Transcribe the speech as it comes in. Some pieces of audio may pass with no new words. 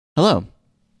Hello.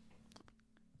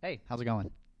 Hey, how's it going?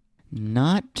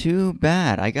 Not too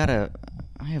bad. I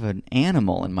have an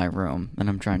animal in my room and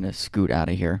I'm trying to scoot out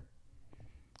of here.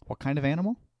 What kind of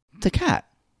animal? It's a cat.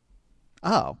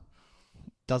 Oh,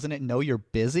 doesn't it know you're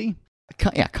busy?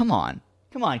 Yeah, come on.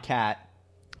 Come on, cat.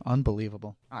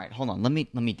 Unbelievable. All right, hold on. Let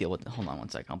me deal with it. Hold on one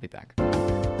sec. I'll be back.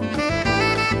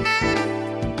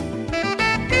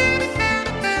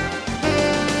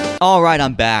 All right,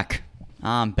 I'm back.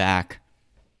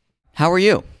 How are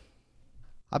you?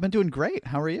 I've been doing great.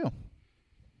 How are you?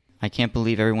 I can't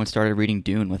believe everyone started reading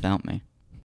Dune without me.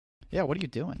 Yeah, what are you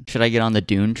doing? Should I get on the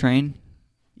Dune train?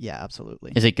 Yeah,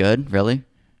 absolutely. Is it good? Really?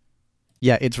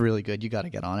 Yeah, it's really good. You got to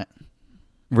get on it.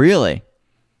 Really?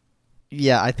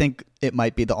 Yeah, I think it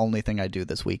might be the only thing I do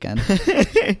this weekend.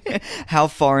 How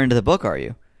far into the book are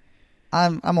you?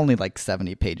 I'm only like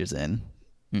 70 pages in.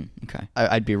 Okay.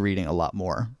 I'd be reading a lot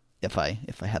more if I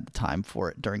had the time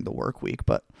for it during the work week,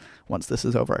 but once this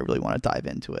is over, I really want to dive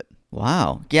into it.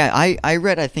 Wow. Yeah, I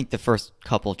read, I think, the first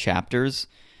couple chapters,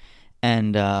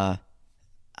 and I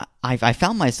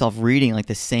found myself reading like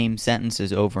the same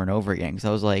sentences over and over again, because I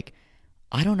was like,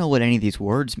 I don't know what any of these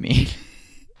words mean.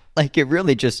 Like, it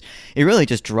really just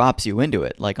drops you into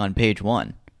it, like on page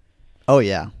 1. Oh,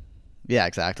 yeah. Yeah,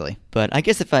 exactly. But I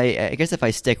guess if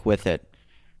I stick with it,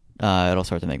 it'll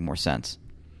start to make more sense.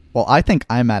 Well, I think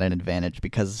I'm at an advantage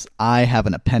because I have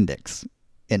an appendix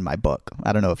in my book.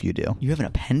 I don't know if you do. You have an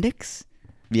appendix?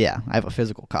 Yeah, I have a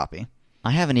physical copy.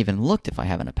 I haven't even looked if I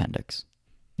have an appendix.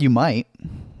 You might.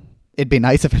 It'd be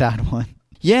nice if it had one.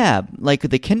 Yeah, like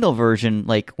the Kindle version,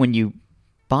 like when you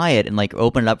buy it and like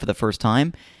open it up for the first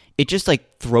time, it just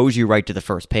like throws you right to the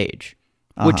first page,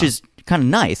 which is kind of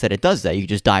nice that it does that. You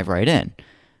just dive right in.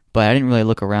 But I didn't really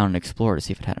look around and explore to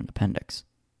see if it had an appendix.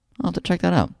 I'll have to check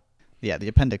that out. Yeah, the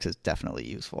appendix is definitely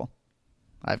useful.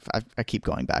 I keep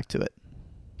going back to it.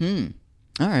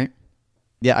 All right.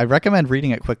 Yeah, I recommend reading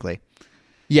it quickly.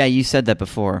 Yeah, you said that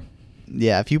before.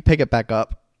 Yeah, if you pick it back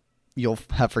up, you'll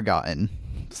have forgotten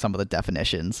some of the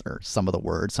definitions or some of the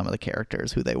words, some of the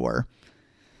characters, who they were.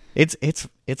 It's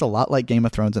a lot like Game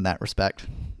of Thrones in that respect.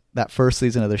 That first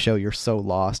season of the show, you're so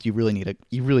lost. You really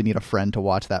need a friend to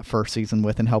watch that first season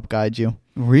with and help guide you.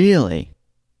 Really?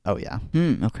 Oh yeah.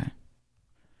 Okay.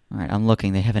 All right, I'm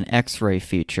looking. They have an X-ray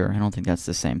feature. I don't think that's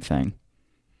the same thing.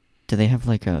 Do they have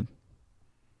like a...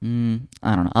 I don't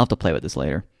know. I'll have to play with this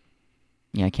later.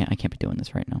 Yeah, I can't be doing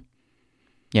this right now.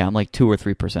 Yeah, I'm like 2 or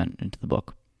 3% into the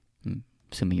book. I'm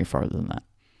assuming you're farther than that.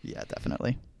 Yeah,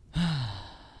 definitely.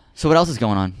 So what else is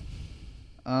going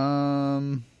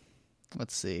on?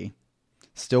 Let's see.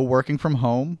 Still working from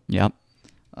home. Yep.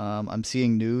 I'm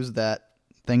seeing news that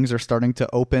things are starting to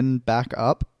open back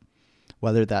up.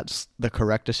 Whether that's the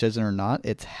correct decision or not,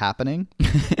 it's happening.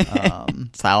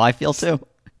 That's how I feel too.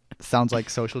 Sounds like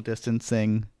social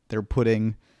distancing. They're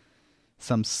putting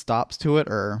some stops to it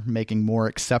or making more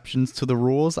exceptions to the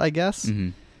rules, I guess. Mm-hmm.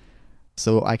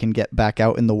 So I can get back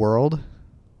out in the world,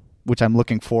 which I'm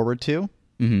looking forward to.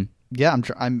 Mm-hmm. Yeah,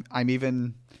 I'm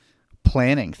even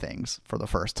planning things for the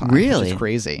first time. Really? Which is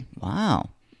crazy. Wow.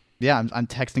 Yeah, I'm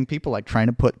texting people, like trying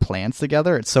to put plans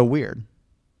together. It's so weird.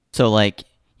 So like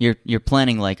you're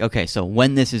planning like, okay, so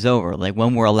when this is over, like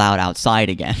when we're allowed outside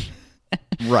again.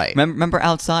 Right. Remember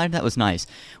outside? That was nice.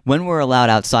 When we're allowed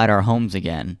outside our homes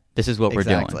again, this is what we're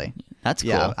doing. That's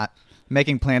cool. Yeah,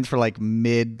 making plans for like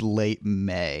late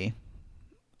May.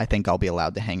 I think I'll be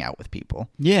allowed to hang out with people.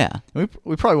 Yeah. We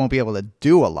probably won't be able to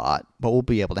do a lot, but we'll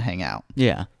be able to hang out.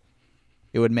 Yeah.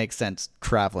 It would make sense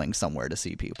traveling somewhere to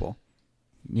see people.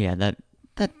 Yeah,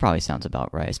 that probably sounds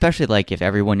about right. Especially like if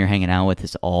everyone you're hanging out with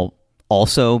has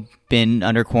also been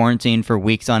under quarantine for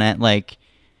weeks on it, like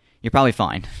you're probably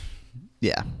fine.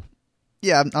 Yeah.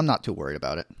 Yeah, I'm not too worried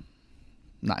about it.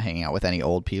 I'm not hanging out with any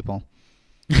old people.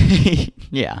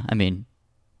 Yeah, I mean,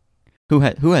 who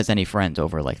has any friends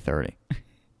over like 30?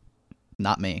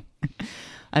 Not me.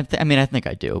 I think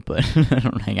I do, but I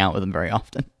don't hang out with them very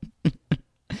often.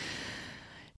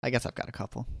 I guess I've got a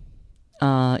couple.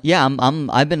 Yeah,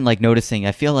 I've been like noticing.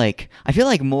 I feel like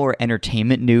more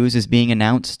entertainment news is being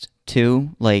announced too.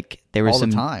 Like there was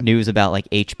some news about like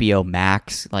HBO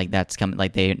Max, like that's coming.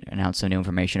 Like they announced some new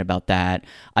information about that.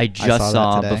 I just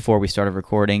saw before we started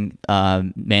recording,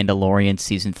 Mandalorian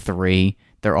season 3.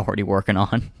 They're already working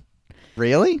on.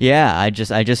 Really? Yeah, I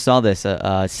just saw this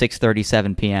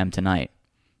 6:37 p.m. tonight.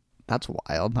 That's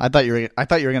wild. I thought you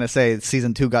were gonna say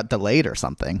season 2 got delayed or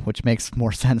something, which makes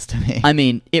more sense to me. I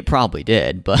mean, it probably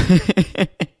did, but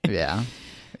yeah.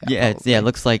 It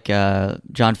looks like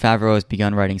Jon Favreau has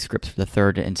begun writing scripts for the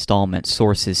 3rd installment,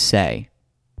 sources say.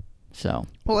 So.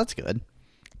 Well, that's good.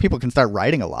 People can start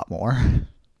writing a lot more.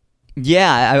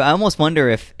 Yeah, I almost wonder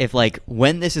if like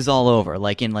when this is all over,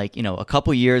 like in like, a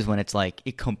couple years when it's like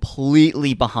it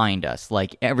completely behind us,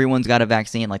 like everyone's got a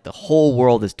vaccine, like the whole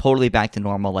world is totally back to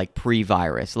normal, like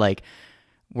pre-virus, like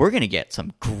we're going to get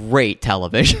some great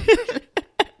television.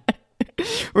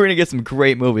 We're going to get some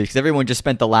great movies because everyone just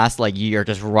spent the last like year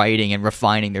just writing and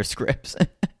refining their scripts.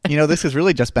 This has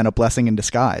really just been a blessing in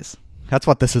disguise. That's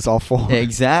what this is all for.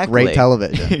 Exactly. Great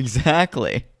television.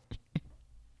 Exactly.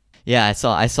 Yeah, I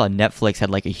saw Netflix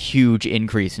had like a huge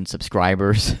increase in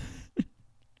subscribers.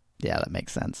 Yeah, that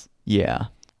makes sense. Yeah.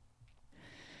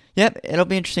 Yep, it'll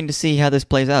be interesting to see how this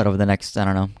plays out over the next, I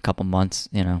don't know, couple months.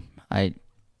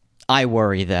 I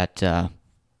worry that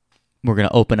we're going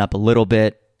to open up a little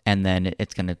bit and then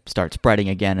it's going to start spreading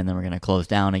again and then we're going to close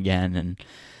down again and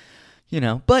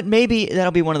but maybe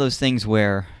that'll be one of those things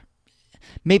where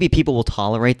maybe people will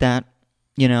tolerate that,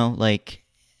 like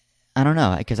I don't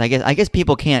know, because I guess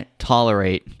people can't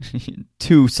tolerate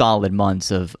 2 solid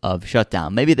months of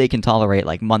shutdown. Maybe they can tolerate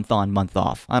like month on, month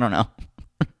off. I don't know.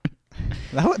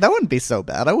 That wouldn't be so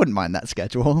bad. I wouldn't mind that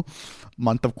schedule.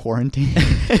 Month of quarantine.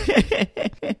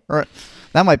 Or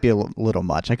that might be a little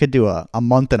much. I could do a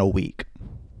month and a week.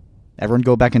 Everyone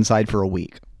go back inside for a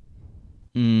week.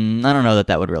 I don't know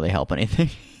that would really help anything.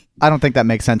 I don't think that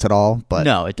makes sense at all. But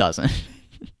no, it doesn't.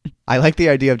 I like the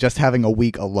idea of just having a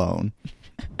week alone.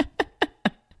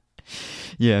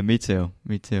 Yeah, me too.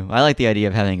 I like the idea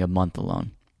of having a month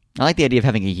alone. I like the idea of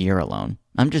having a year alone.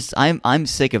 I'm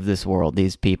sick of this world,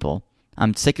 these people.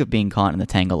 I'm sick of being caught in the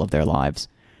tangle of their lives.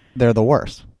 They're the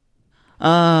worst.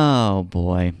 Oh,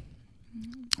 boy.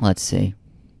 Let's see.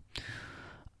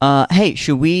 Hey,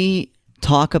 should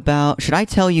I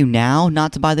tell you now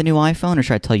not to buy the new iPhone, or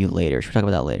should I tell you later? Should we talk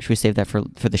about that later? Should we save that for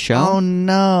the show? Oh,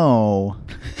 no.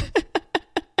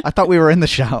 I thought we were in the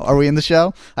show. Are we in the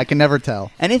show? I can never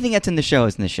tell. Anything that's in the show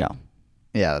is in the show.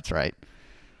 Yeah, that's right.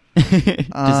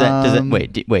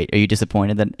 Wait, are you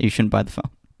disappointed that you shouldn't buy the phone?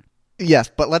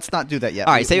 Yes, but let's not do that yet.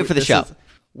 All right, save it for the show.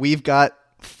 We've got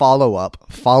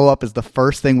follow-up. Follow-up is the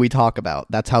first thing we talk about.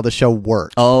 That's how the show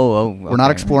works. Okay. We're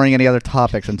not exploring any other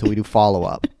topics until we do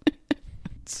follow-up.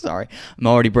 Sorry. I'm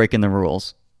already breaking the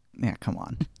rules. Yeah, come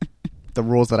on. The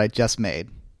rules that I just made.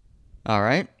 All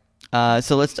right.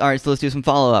 So let's do some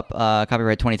follow-up.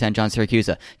 Copyright 2010, John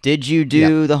Siracusa. Did you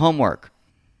do the homework?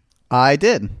 I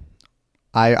did.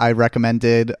 I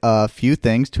recommended a few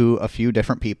things to a few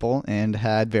different people and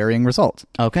had varying results.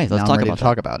 Okay, so let's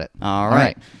talk about it. All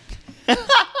right.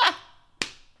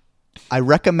 I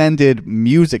recommended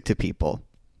music to people.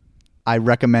 I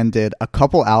recommended a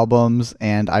couple albums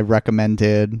and I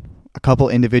recommended a couple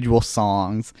individual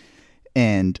songs.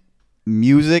 And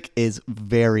music is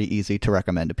very easy to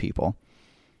recommend to people.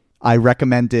 I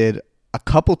recommended a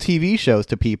couple TV shows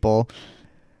to people.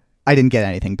 I didn't get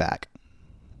anything back.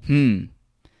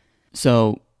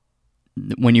 So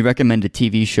when you recommended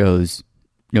TV shows,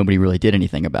 nobody really did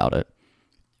anything about it.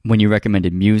 When you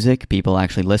recommended music, people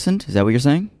actually listened? Is that what you're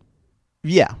saying?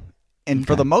 Yeah. And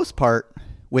for the most part,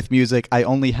 with music, I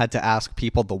only had to ask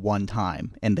people the one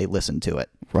time, and they listened to it.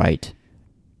 Right.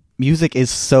 Music is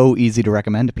so easy to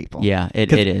recommend to people. Yeah,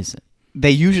 it is.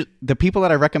 The people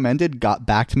that I recommended got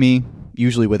back to me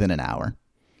usually within an hour.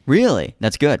 Really?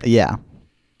 That's good. Yeah.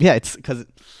 Yeah, it's because,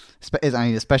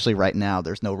 especially right now,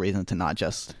 there's no reason to not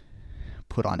just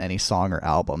put on any song or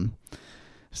album.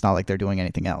 It's not like they're doing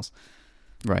anything else.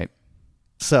 Right.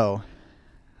 So,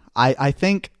 I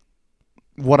think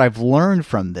what I've learned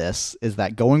from this is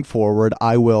that going forward,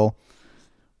 I will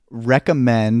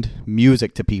recommend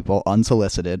music to people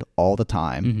unsolicited all the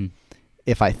time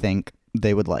if I think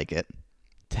they would like it.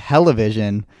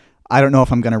 Television, I don't know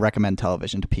if I'm going to recommend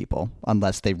television to people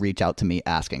unless they reach out to me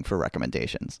asking for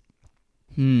recommendations.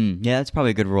 Yeah, that's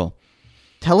probably a good rule.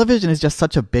 Television is just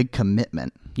such a big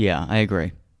commitment. Yeah, I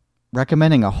agree.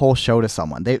 Recommending a whole show to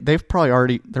someone, they're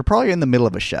probably in the middle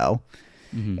of a show,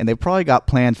 and they've probably got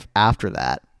plans after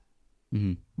that.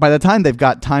 By the time they've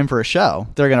got time for a show,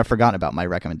 they're going to have forgotten about my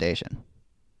recommendation.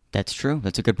 That's true.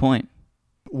 That's a good point.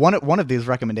 One of these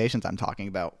recommendations I'm talking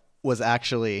about was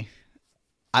actually,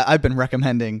 I've been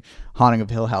recommending Haunting of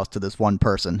Hill House to this one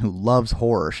person who loves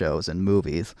horror shows and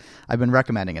movies. I've been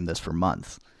recommending him this for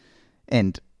months.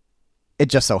 And it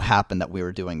just so happened that we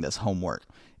were doing this homework.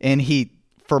 And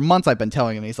for months I've been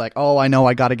telling him, he's like, oh, I know,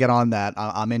 I got to get on that.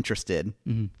 I'm interested.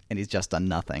 And he's just done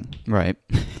nothing. Right.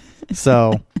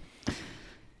 So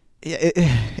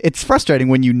it's frustrating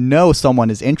when you know someone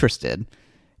is interested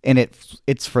and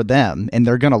it's for them and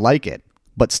they're going to like it,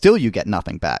 but still you get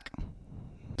nothing back.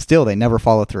 Still, they never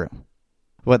follow through.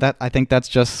 But I think that's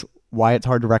just why it's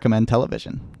hard to recommend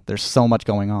television. There's so much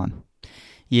going on.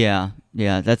 Yeah,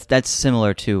 that's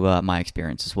similar to my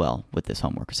experience as well with this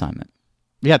homework assignment.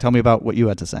 Yeah, tell me about what you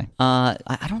had to say.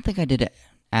 I don't think I did it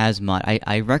as much.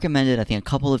 I recommended, I think, a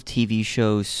couple of TV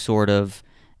shows, sort of,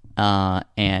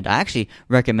 and I actually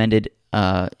recommended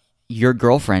Your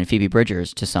Girlfriend, Phoebe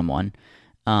Bridgers, to someone.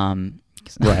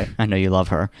 Right. I know you love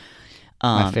her.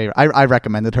 My favorite. I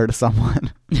recommended her to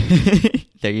someone.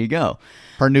 There you go.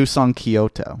 Her new song,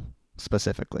 Kyoto,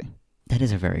 specifically. That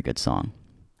is a very good song.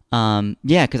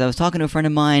 Yeah, because I was talking to a friend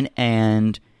of mine,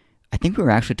 and I think we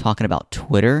were actually talking about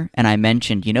Twitter, and I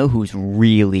mentioned, who's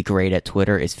really great at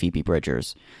Twitter is Phoebe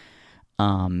Bridgers,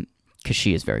 because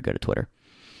she is very good at Twitter.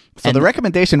 So the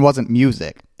recommendation wasn't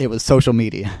music; it was social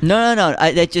media. No.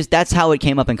 That's how it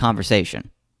came up in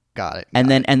conversation. Got it. And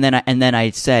then I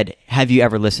said, "Have you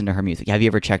ever listened to her music? Have you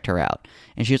ever checked her out?"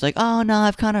 And she was like, "Oh no,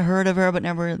 I've kind of heard of her, but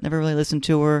never really listened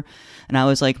to her." And I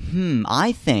was like,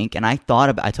 I think, and I thought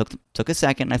about. I took a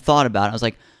second and I thought about it. I was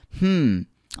like,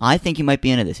 I think you might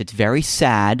be into this. It's very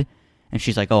sad. And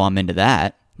she's like, "Oh, I'm into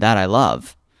that. That I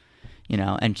love."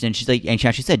 And then she's like, and she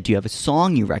actually said, "Do you have a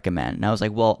song you recommend?" And I was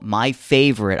like, "Well, my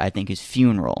favorite I think is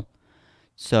Funeral."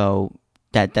 So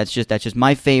that's just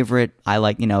my favorite. I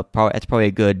like, that's probably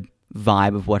a good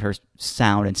vibe of what her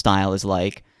sound and style is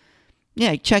like.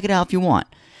 Yeah, check it out if you want.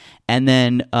 And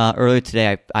then earlier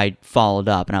today, I followed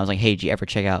up and I was like, "Hey, did you ever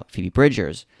check out Phoebe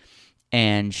Bridgers?"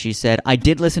 And she said, "I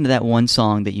did listen to that one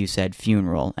song that you said,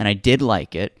 Funeral, and I did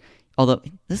like it. Although,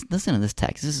 listen to this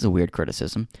text. This is a weird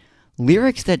criticism.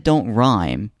 Lyrics that don't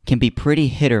rhyme can be pretty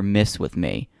hit or miss with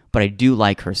me, but I do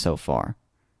like her so far."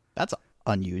 That's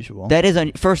unusual. That is,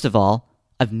 first of all,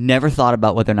 I've never thought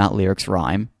about whether or not lyrics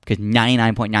rhyme, because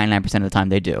 99.99% of the time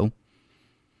they do.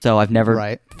 So I've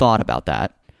never thought about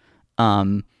that. I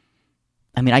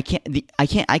mean, I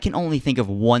can only think of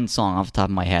one song off the top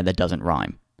of my head that doesn't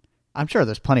rhyme. I'm sure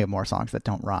there's plenty of more songs that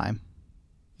don't rhyme.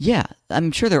 Yeah,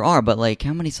 I'm sure there are, but like,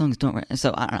 how many songs don't rhyme?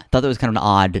 So I don't know. I thought that was kind of an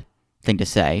odd thing to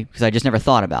say, because I just never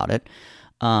thought about it.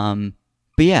 But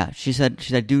yeah, she said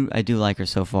I do like her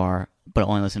so far, but I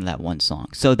only listen to that one song.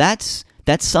 So that's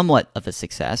somewhat of a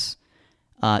success.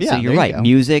 So you're right.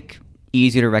 Music,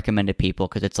 easier to recommend to people,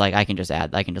 because it's like I can just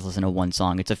listen to one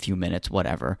song. It's a few minutes,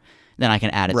 whatever. Then I can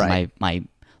add it to my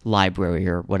library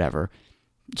or whatever.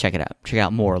 Check it out. Check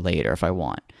out more later if I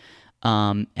want.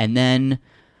 And then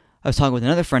I was talking with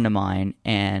another friend of mine,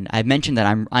 and I mentioned that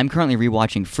I'm currently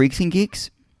rewatching Freaks and Geeks.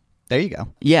 There you go.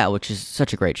 Yeah, which is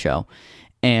such a great show.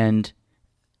 And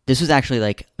this was actually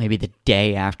like maybe the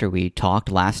day after we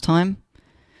talked last time.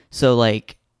 So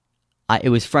like, it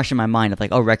was fresh in my mind of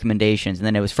like, oh, recommendations. And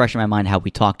then it was fresh in my mind how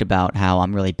we talked about how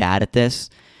I'm really bad at this.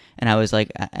 And I was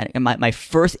like, and my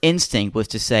first instinct was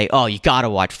to say, oh, you got to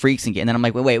watch Freaks and Geeks. And then I'm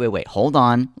like, wait, hold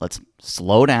on. Let's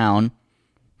slow down.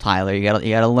 Tyler, you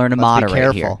gotta learn to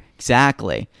moderate here.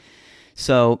 Exactly.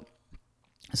 So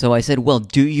I said, well,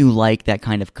 do you like that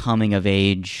kind of coming of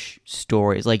age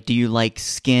stories? Like, do you like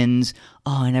Skins?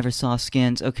 Oh, I never saw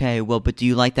Skins. Okay, well, but do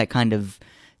you like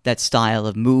that style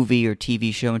of movie or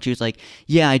TV show? And she was like,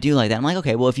 yeah, I do like that. I'm like,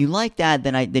 okay, well, if you like that,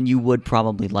 then you would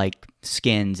probably like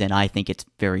Skins, and I think it's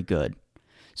very good.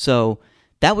 So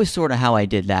that was sort of how I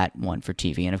did that one for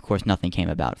TV, and of course, nothing came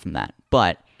about from that.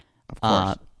 But of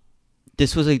course.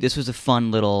 This was a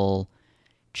fun little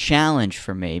challenge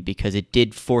for me, because it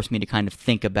did force me to kind of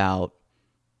think about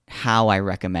how I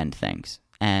recommend things.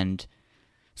 And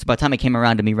so by the time it came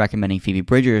around to me recommending Phoebe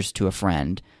Bridgers to a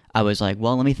friend, I was like,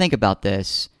 well, let me think about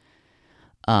this.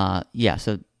 And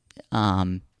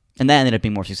that ended up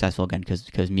being more successful again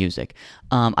because music.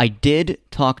 I did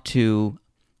talk to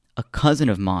a cousin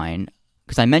of mine,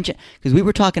 because we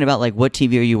were talking about like, what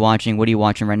TV are you watching? What are you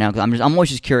watching right now? Because I'm always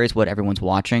just curious what everyone's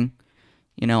watching.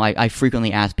 I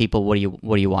frequently ask people, what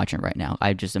are you watching right now?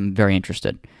 I just am very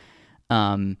interested.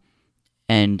 And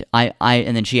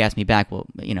then she asked me back, well,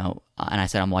 and I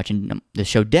said, I'm watching the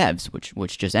show Devs,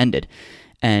 which just ended.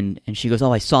 And she goes,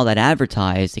 oh, I saw that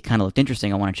advertised. It kind of looked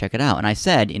interesting. I want to check it out. And I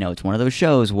said, it's one of those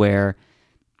shows where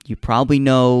you probably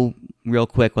know real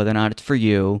quick whether or not it's for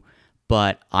you,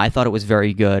 but I thought it was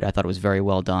very good. I thought it was very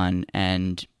well done.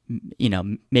 And,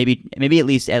 maybe at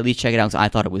least check it out, because I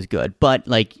thought it was good. But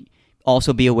like,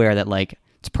 also be aware that like,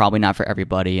 it's probably not for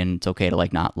everybody, and it's okay to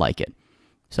like not like it.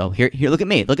 So here, look at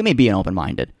me being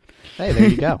open-minded. Hey, there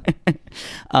you go.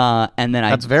 And then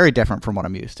that's very different from what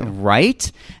I'm used to,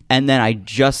 right? And then I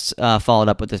just followed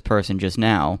up with this person just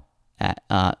now at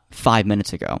 5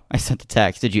 minutes ago. I sent the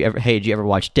text. Did you ever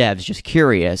watch Devs? Just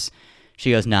curious.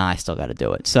 She goes, nah, I still got to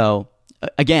do it. So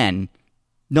again,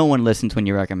 no one listens when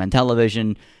you recommend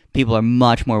television. People are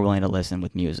much more willing to listen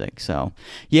with music. So,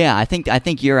 yeah, I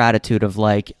think your attitude of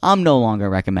like, I'm no longer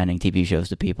recommending TV shows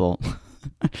to people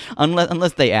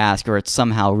unless they ask or it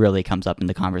somehow really comes up in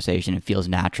the conversation and feels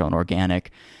natural and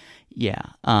organic. Yeah.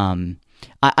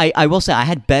 I will say I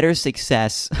had better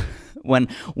success when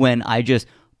I just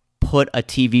put a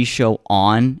TV show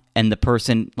on and the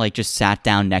person like just sat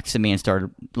down next to me and started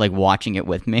like watching it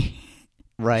with me.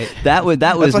 Right. That was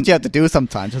That's what you have to do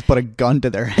sometimes. Just put a gun to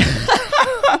their head.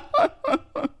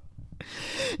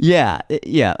 Yeah.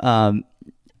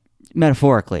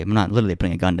 Metaphorically, I'm not literally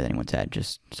putting a gun to anyone's head,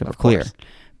 just so we're clear.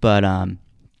 But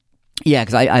yeah,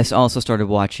 because I also started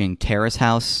watching Terrace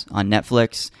House on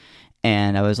Netflix,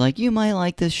 and I was like, you might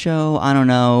like this show. I don't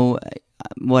know.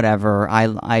 Whatever.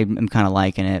 I'm kind of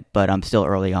liking it, but I'm still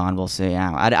early on. We'll see.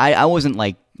 I wasn't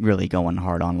like really going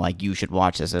hard on like you should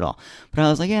watch this at all, but I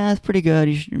was like, yeah, it's pretty good.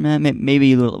 You should, maybe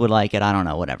you would like it. I don't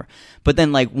know. Whatever. But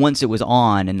then like once it was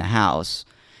on in the house,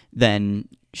 then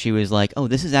she was like, oh,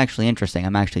 this is actually interesting.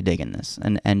 I'm actually digging this.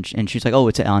 And she's like, oh,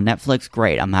 it's on Netflix.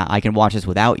 Great. I can watch this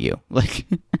without you. Like,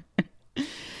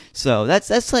 so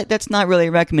that's not really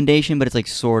a recommendation, but it's like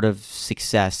sort of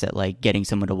success at like getting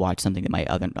someone to watch something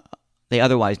that they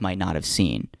otherwise might not have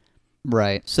seen.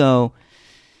 Right. So,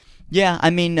 yeah, I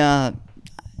mean,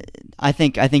 I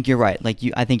think you're right. Like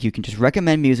I think you can just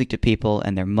recommend music to people,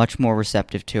 and they're much more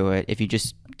receptive to it. If you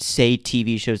just say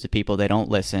TV shows to people, they don't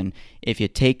listen. If you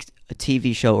take a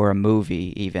TV show or a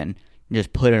movie, even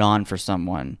just put it on for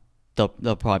someone, they'll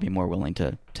probably be more willing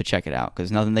to check it out because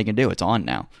there's nothing they can do. It's on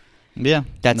now. Yeah,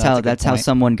 that's how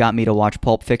someone got me to watch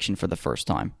Pulp Fiction for the first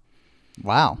time.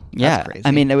 Wow. That's crazy.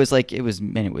 I mean, it was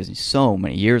so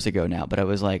many years ago now, but I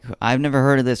was like, I've never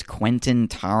heard of this Quentin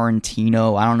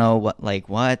Tarantino. I don't know what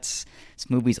this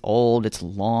movie's old. It's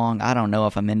long. I don't know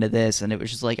if I'm into this. And it was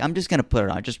just like, I'm just going to put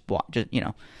it on. Just watch it,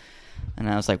 And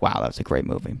I was like, wow, that was a great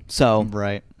movie. So.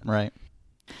 Right.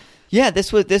 Yeah,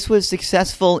 this was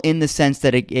successful in the sense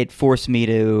that it forced me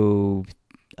to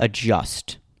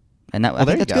adjust. And I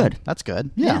think that's good. That's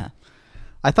good. Yeah.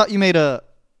 I thought you made a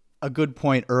good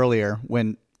point earlier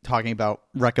when talking about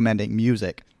recommending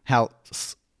music, how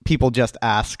people just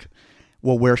ask,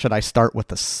 well, where should I start with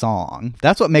the song?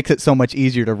 That's what makes it so much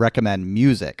easier to recommend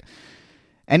music.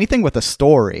 Anything with a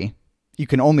story, you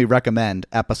can only recommend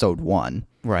episode 1.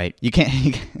 Right. You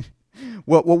can't...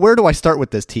 well, where do I start with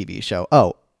this TV show?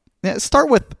 Oh, start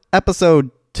with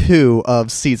episode 2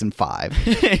 of season 5.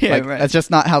 Yeah, right. That's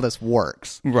just not how this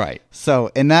works. Right.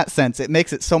 So in that sense, it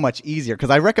makes it so much easier because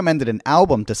I recommended an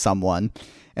album to someone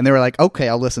and they were like, okay,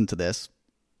 I'll listen to this,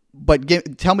 but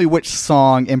tell me which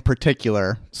song in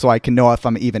particular so I can know if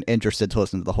I'm even interested to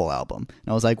listen to the whole album.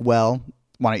 And I was like, well,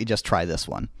 why don't you just try this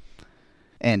one?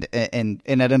 And it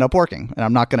ended up working. And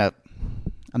I'm not gonna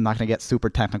get super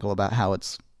technical about how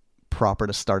it's proper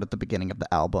to start at the beginning of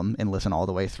the album and listen all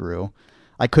the way through.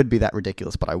 I could be that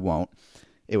ridiculous, but I won't.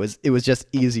 It was just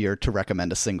easier to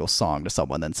recommend a single song to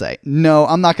someone than say, no,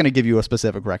 I'm not going to give you a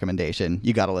specific recommendation.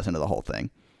 You got to listen to the whole thing.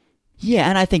 Yeah,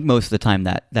 and I think most of the time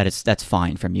that's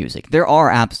fine for music. There are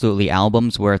absolutely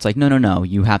albums where it's like, no,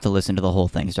 you have to listen to the whole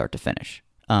thing start to finish.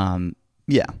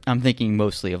 Yeah. I'm thinking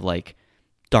mostly of like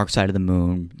Dark Side of the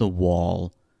Moon, The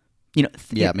Wall,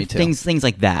 yeah, me too. Things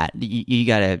like that. You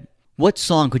gotta. What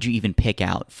song could you even pick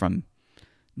out from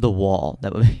The Wall?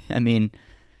 That would. I mean,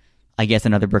 I guess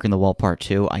Another Brick in the Wall Part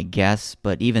 2. I guess,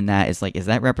 but even that is like, is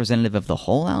that representative of the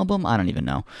whole album? I don't even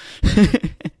know.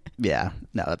 Yeah,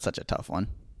 no, that's such a tough one.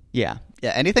 Yeah.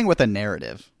 Anything with a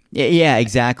narrative. Yeah,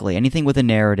 exactly. Anything with a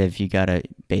narrative, you gotta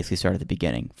basically start at the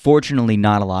beginning. Fortunately,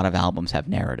 not a lot of albums have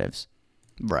narratives.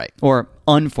 Right. Or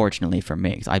unfortunately for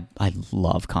me, because I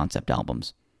love concept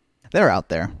albums. They're out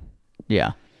there.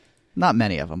 Yeah. Not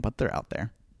many of them, but they're out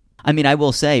there. I mean, I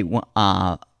will say,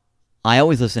 I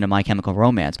always listened to My Chemical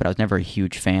Romance, but I was never a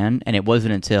huge fan, and it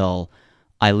wasn't until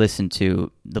I listened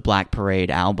to the Black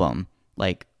Parade album,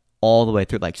 like, all the way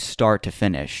through, like, start to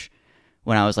finish,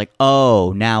 when I was like,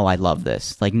 oh, now I love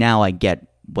this. Like, now I get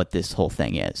what this whole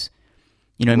thing is.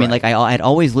 You know what I mean? Like, I'd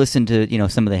always listened to,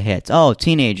 some of the hits. Oh,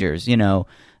 Teenagers,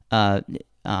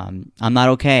 I'm Not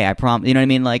Okay, I promise. You know what I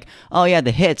mean? Like, oh yeah,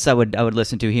 the hits I would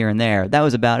listen to here and there. That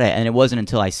was about it. And it wasn't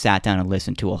until I sat down and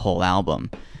listened to a whole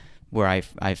album where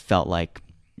I felt like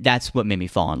that's what made me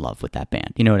fall in love with that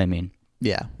band. You know what I mean?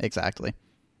 Yeah, exactly.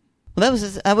 Well,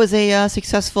 that was a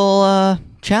successful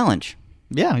challenge.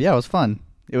 Yeah, it was fun.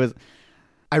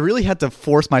 I really had to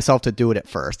force myself to do it at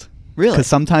first. Really? Because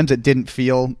sometimes it didn't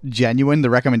feel genuine, the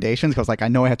recommendations, because I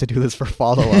know I have to do this for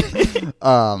follow-up.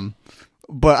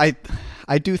 But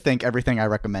I do think everything I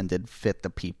recommended fit the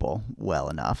people well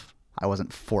enough. I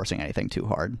wasn't forcing anything too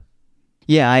hard.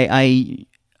 Yeah, I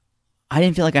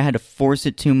didn't feel like I had to force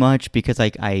it too much because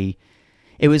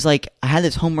it was like I had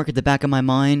this homework at the back of my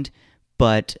mind,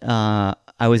 but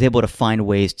I was able to find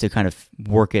ways to kind of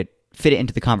fit it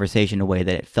into the conversation in a way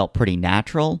that it felt pretty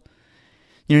natural.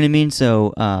 You know what I mean?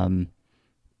 So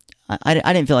I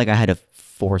didn't feel like I had to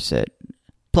force it.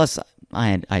 Plus,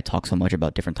 I talk so much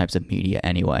about different types of media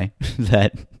anyway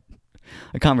that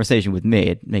a conversation with me,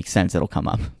 it makes sense it'll come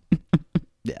up.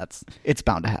 Yeah, it's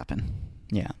bound to happen.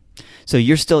 Yeah. So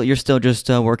you're still just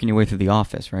working your way through The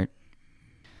Office, right?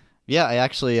 Yeah, I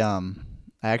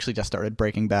actually just started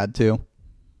Breaking Bad too.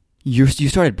 You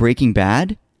started Breaking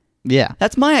Bad? Yeah.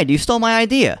 That's my idea. You stole my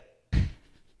idea.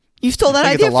 You stole that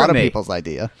idea from me. It's a lot of people's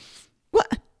idea.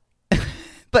 What?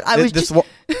 But I was just...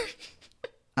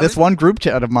 This one group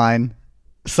chat of mine,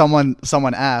 someone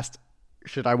asked,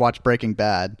 should I watch Breaking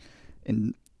Bad?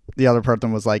 And the other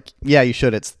person was like, yeah, you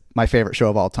should. It's my favorite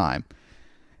show of all time.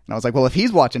 And I was like, well, if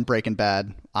he's watching Breaking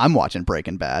Bad, I'm watching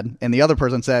Breaking Bad. And the other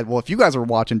person said, well, if you guys are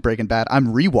watching Breaking Bad, I'm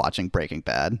rewatching Breaking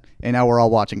Bad. And now we're all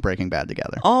watching Breaking Bad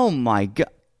together. Oh my God.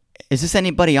 Is this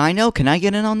anybody I know? Can I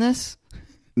get in on this?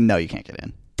 No, you can't get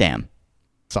in. Damn.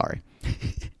 Sorry.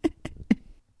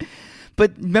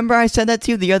 But remember I said that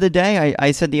to you the other day?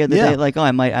 I said the other day, like, oh,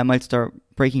 I might start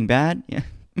Breaking Bad. Yeah.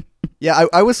 Yeah,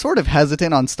 I was sort of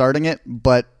hesitant on starting it,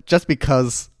 but just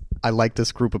because I like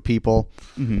this group of people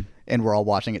and we're all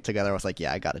watching it together, I was like,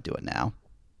 yeah, I got to do it now.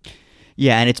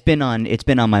 Yeah, and it's been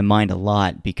on my mind a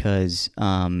lot because,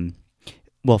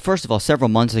 well, first of all, several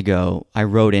months ago, I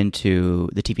wrote into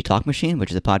the TV Talk Machine,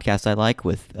 which is a podcast I like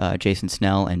with Jason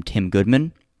Snell and Tim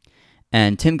Goodman.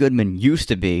 And Tim Goodman used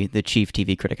to be the chief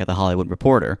TV critic at The Hollywood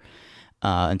Reporter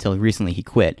until recently he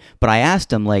quit. But I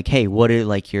asked him, like, hey, what are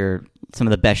like some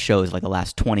of the best shows like the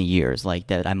last 20 years like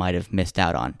that I might have missed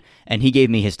out on? And he gave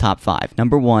me his top 5.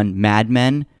 Number 1, Mad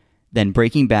Men, then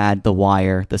Breaking Bad, The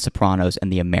Wire, The Sopranos,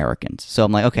 and The Americans. So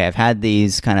I'm like, okay, I've had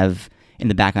these kind of in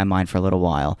the back of my mind for a little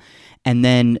while. And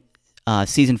then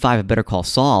season 5 of Better Call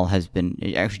Saul has been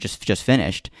actually just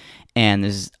finished. And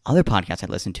there's this other podcast I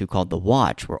listen to called The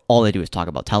Watch, where all they do is talk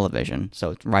about television,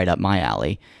 so it's right up my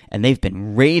alley. And they've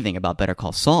been raving about Better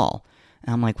Call Saul.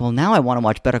 And I'm like, well, now I want to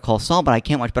watch Better Call Saul, but I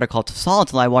can't watch Better Call Saul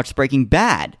until I watch Breaking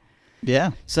Bad.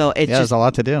 Yeah. So there's a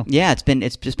lot to do. Yeah,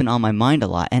 it's just been on my mind a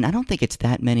lot. And I don't think it's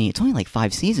that many. It's only like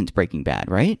 5 seasons, Breaking Bad,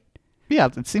 right? Yeah,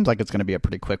 it seems like it's going to be a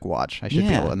pretty quick watch. I should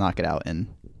be able to knock it out in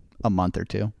a month or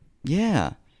 2.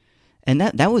 Yeah. And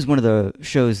that was one of the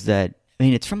shows that, I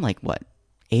mean, it's from like, what,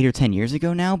 8 or 10 years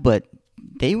ago now, but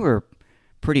they were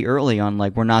pretty early on,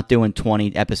 like, we're not doing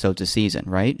 20 episodes a season,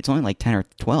 right? It's only like 10 or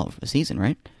 12 a season,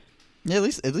 right? Yeah,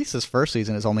 at least this first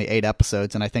season is only 8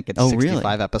 episodes, and I think it's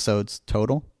 65 episodes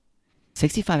total.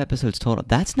 65 episodes total.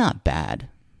 That's not bad.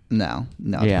 No,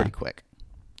 it's pretty quick.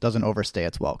 Doesn't overstay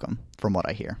its welcome, from what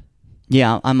I hear.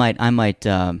 Yeah, I might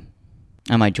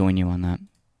join you on that.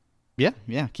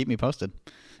 Yeah, keep me posted.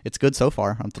 It's good so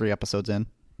far. I'm 3 episodes in.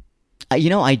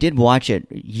 I did watch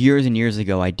it years and years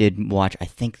ago. I did watch, I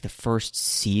think, the first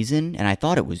season, and I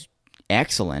thought it was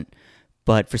excellent.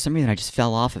 But for some reason, I just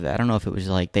fell off of it. I don't know if it was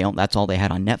like that's all they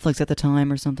had on Netflix at the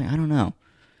time or something. I don't know.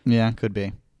 Yeah, could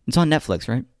be. It's on Netflix,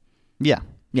 right? Yeah.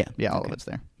 Yeah. Yeah, all of it's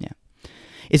there. Yeah.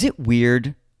 Is it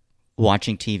weird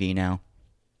watching TV now?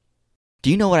 Do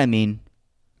you know what I mean?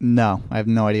 No, I have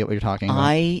no idea what you're talking about.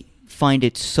 I find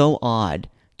it so odd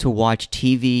to watch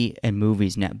TV and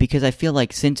movies now because I feel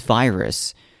like since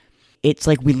virus, it's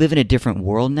like we live in a different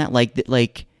world now. Like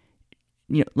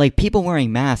people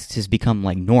wearing masks has become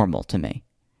like normal to me.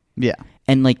 Yeah.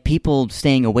 And like people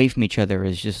staying away from each other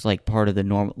is just like part of the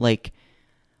normal. Like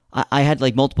I had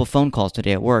like multiple phone calls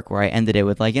today at work where I ended it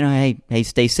with like, hey,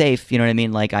 stay safe. You know what I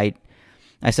mean? Like I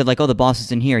said like, oh, the boss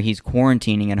isn't here. He's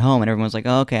quarantining at home. And everyone's like,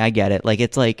 oh, okay, I get it. Like,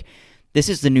 it's like, this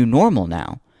is the new normal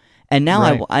now. And now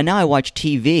I watch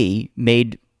TV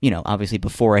made, obviously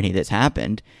before any of this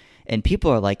happened, and people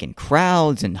are like in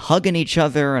crowds and hugging each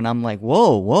other, and I'm like,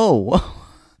 whoa.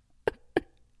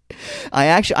 I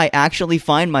actually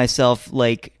find myself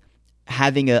like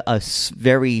having a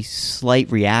very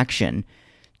slight reaction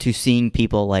to seeing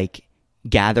people like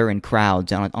gather in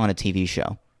crowds on a TV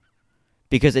show,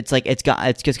 because it's like it's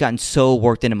just gotten so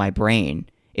worked into my brain.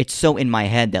 It's so in my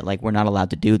head that like we're not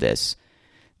allowed to do this.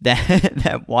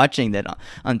 That watching that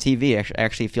on TV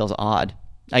actually feels odd.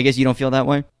 I guess you don't feel that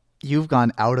way? You've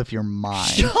gone out of your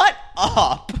mind. Shut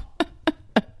up!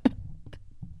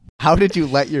 How did you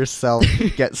let yourself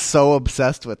get so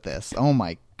obsessed with this? Oh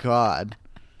my God.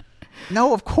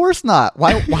 No, of course not.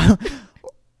 Why?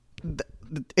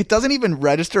 It doesn't even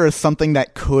register as something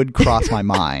that could cross my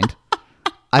mind.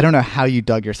 I don't know how you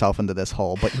dug yourself into this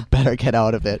hole, but you better get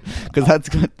out of it, because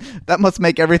that must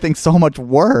make everything so much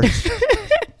worse.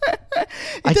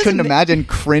 I couldn't imagine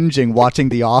cringing watching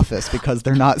The Office because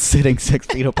they're not sitting 6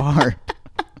 feet apart.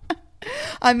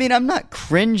 I mean, I'm not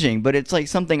cringing, but it's like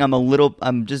something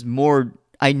I'm just more,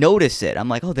 I notice it. I'm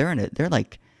like, oh, they're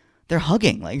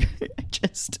hugging. Like,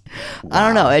 wow. I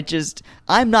don't know.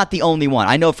 I'm not the only one.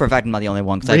 I know for a fact I'm not the only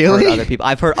one because really?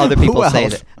 I've heard other people say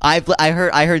that. I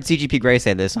heard CGP Grey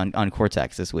say this on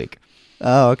Cortex this week.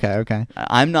 Oh, okay.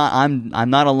 I'm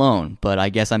not alone, but I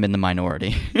guess I'm in the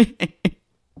minority.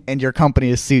 And your company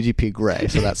is CGP Grey,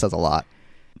 so that says a lot.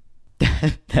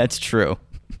 That's true.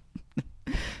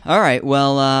 All right.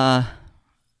 Well,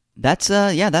 that's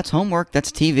homework.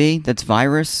 That's TV. That's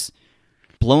virus.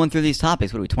 Blowing through these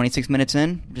topics. What are we, 26 minutes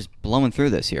in? We're just blowing through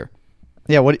this here.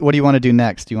 Yeah. What do you want to do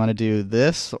next? Do you want to do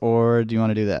this or do you want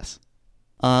to do this?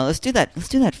 Let's do that. Let's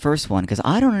do that first one because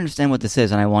I don't understand what this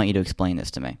is, and I want you to explain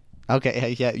this to me.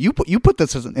 Okay. Yeah. You put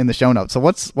this in the show notes. So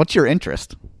what's your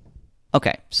interest?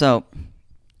 Okay. So,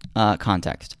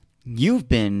 context. You've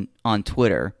been on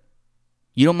Twitter.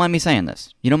 You don't mind me saying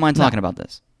this. You don't mind talking about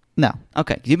this. No.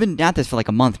 Okay. You've been at this for like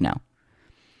a month now.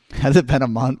 Has it been a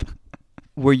month?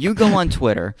 Where you go on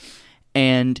Twitter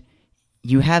and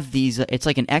you have these, it's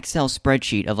like an Excel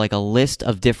spreadsheet of like a list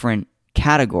of different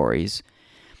categories.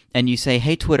 And you say,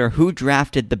 hey, Twitter, who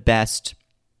drafted the best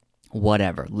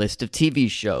whatever? List of TV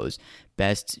shows,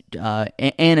 best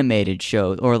animated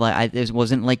shows, or like it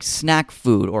wasn't like snack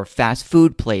food or fast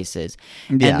food places.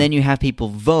 Yeah. And then you have people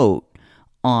vote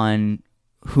on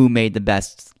who made the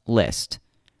best list.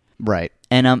 Right.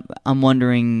 And I'm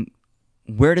wondering,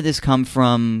 where did this come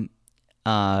from?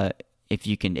 If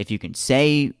you can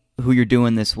say who you're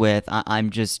doing this with, I'm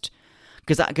just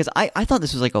because I thought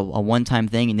this was like a one-time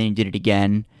thing, and then you did it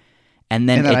again, and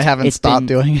then I haven't stopped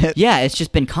doing it. Yeah, it's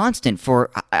just been constant for.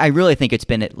 I really think it's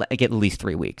been at least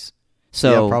 3 weeks.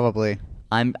 So yeah, probably.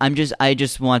 I'm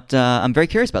very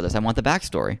curious about this. I want the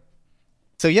backstory.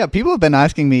 So yeah, people have been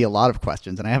asking me a lot of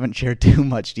questions, and I haven't shared too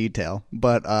much detail.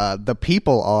 But the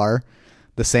people are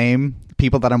the same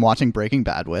people that I'm watching Breaking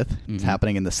Bad with. Mm-hmm. It's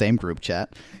happening in the same group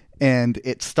chat. And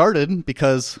it started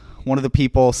because one of the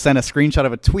people sent a screenshot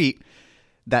of a tweet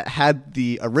that had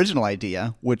the original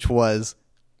idea, which was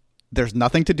there's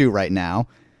nothing to do right now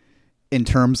in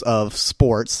terms of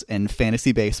sports and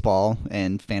fantasy baseball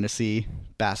and fantasy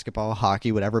basketball,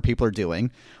 hockey, whatever people are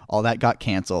doing. All that got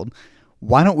canceled.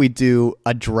 Why don't we do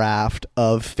a draft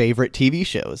of favorite TV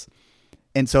shows?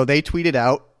 And so they tweeted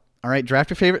out, all right, draft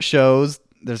your favorite shows.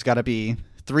 There's got to be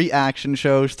 3 action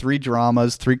shows, 3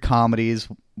 dramas, 3 comedies,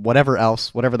 whatever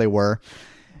they were.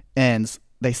 And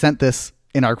they sent this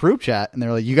in our group chat, and they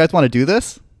were like, you guys want to do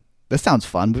this? This sounds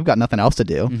fun. We've got nothing else to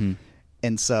do. Mm-hmm.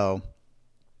 And so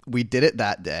we did it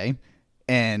that day,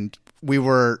 and we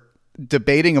were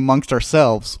debating amongst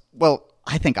ourselves, well,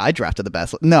 I think I drafted the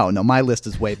best. No, my list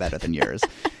is way better than yours.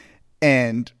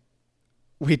 And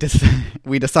we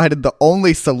decided the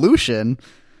only solution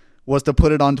was to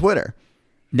put it on Twitter.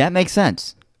 That makes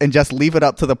sense. And just leave it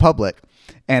up to the public.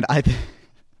 And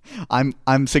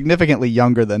I'm significantly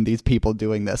younger than these people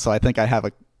doing this, so I think I have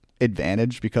an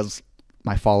advantage because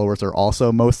my followers are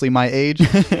also mostly my age.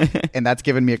 And that's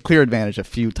given me a clear advantage a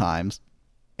few times.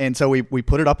 And so we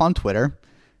put it up on Twitter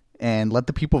and let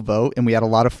the people vote, and we had a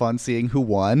lot of fun seeing who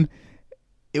won.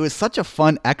 It was such a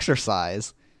fun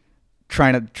exercise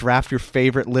trying to draft your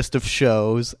favorite list of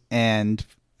shows and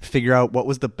figure out what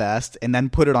was the best, and then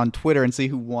put it on Twitter and see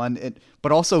who won it,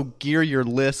 but also gear your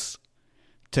lists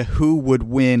to who would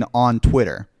win on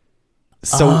Twitter.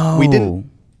 So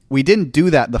we didn't do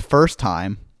that the first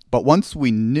time, but once we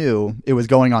knew it was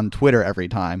going on Twitter every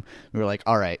time, we were like,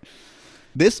 all right,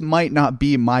 this might not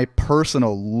be my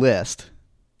personal list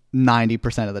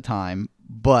 90% of the time,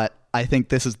 but I think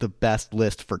this is the best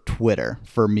list for Twitter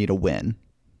for me to win.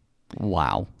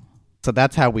 Wow. So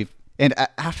that's how and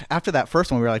after that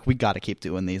first one, we were like, we got to keep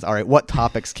doing these. All right, what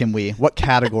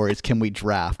categories can we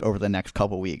draft over the next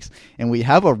couple weeks? And we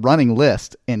have a running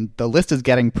list, and the list is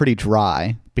getting pretty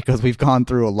dry because we've gone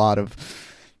through a lot of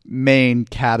main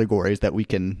categories that we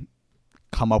can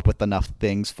come up with enough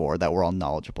things for that we're all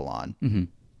knowledgeable on. Mm-hmm.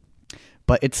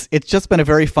 But it's just been a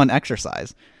very fun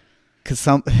exercise because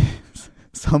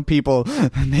some people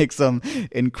make some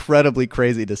incredibly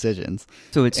crazy decisions.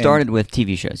 So it started with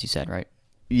TV shows, you said, right?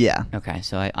 Yeah. Okay,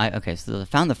 so so I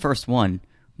found the first one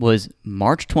was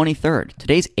March 23rd.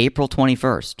 Today's April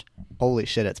 21st. Holy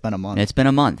shit, it's been a month. It's been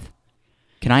a month.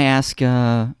 Can I ask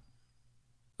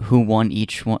who won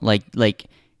each one? Like,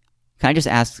 can I just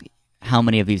ask how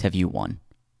many of these have you won?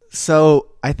 So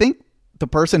I think the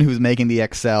person who's making the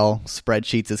Excel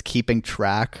spreadsheets is keeping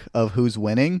track of who's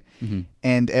winning. Mm-hmm.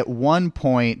 And at one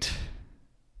point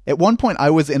I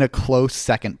was in a close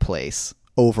second place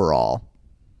overall.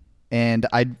 And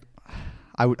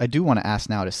I do want to ask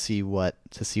now to see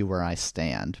where I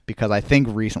stand, because I think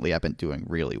recently I've been doing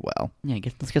really well. Yeah,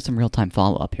 let's get some real-time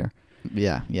follow-up here.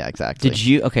 Yeah, exactly.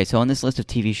 So on this list of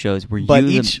TV shows, were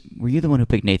you the one who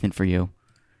picked Nathan for You?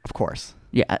 Of course.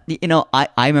 Yeah,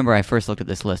 I remember I first looked at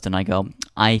this list and I go,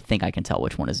 I think I can tell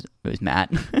which one is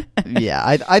Matt. Yeah,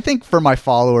 I think for my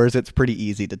followers, it's pretty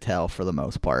easy to tell for the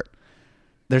most part.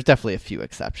 There's definitely a few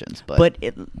exceptions, but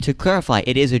to clarify,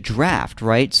 it is a draft,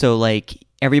 right? So like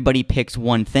everybody picks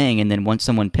one thing, and then once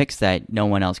someone picks that, no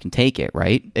one else can take it,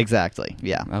 right? Exactly.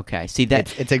 Yeah. Okay. See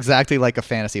that it's exactly like a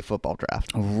fantasy football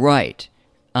draft. Right.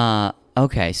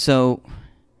 Okay. So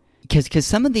because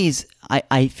some of these,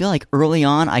 I feel like early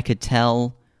on I could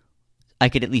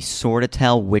at least sort of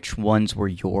tell which ones were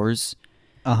yours.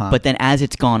 But then as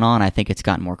it's gone on, I think it's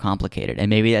gotten more complicated, and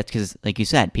maybe that's because, like you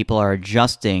said, people are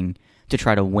adjusting to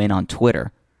try to win on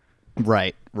Twitter.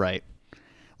 Right.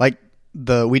 Like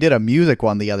we did a music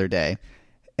one the other day,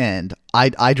 and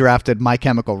I drafted My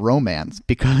Chemical Romance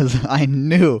because I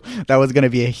knew that was going to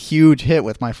be a huge hit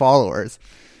with my followers,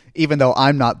 even though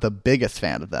I'm not the biggest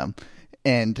fan of them.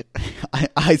 And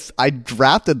I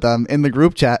drafted them in the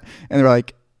group chat, and they're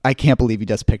like, I can't believe you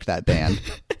just picked that band.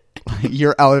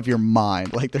 You're out of your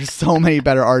mind. Like, there's so many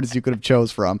better artists you could have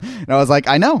chose from. And I was like,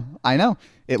 I know.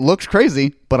 It looks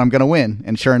crazy, but I'm going to win.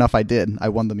 And sure enough, I did. I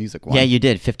won the music one. Yeah, you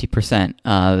did,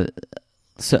 50%.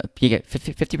 So you get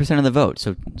 50% of the vote.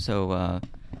 So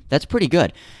that's pretty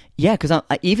good. Yeah, because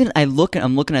I'm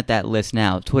looking at that list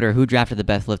now. Twitter, who drafted the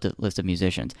best list of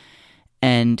musicians,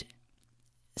 and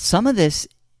some of this,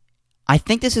 I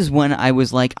think this is when I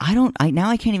was like, now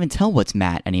I can't even tell what's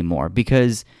Matt anymore,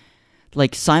 because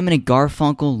like Simon and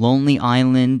Garfunkel, Lonely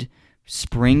Island,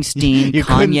 Springsteen, you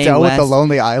Kanye couldn't tell West, with the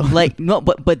Lonely Island. Like no,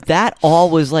 but that all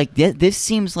was like this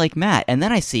seems like Matt, and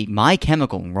then I see My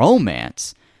Chemical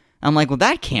Romance. I'm like, well,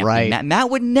 that can't be Matt. Matt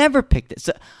would never pick this.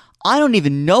 So I don't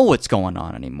even know what's going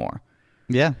on anymore.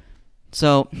 Yeah.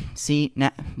 So see,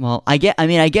 I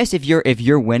guess if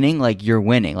you're winning, like you're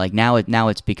winning. Like now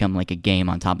it's become like a game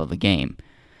on top of a game.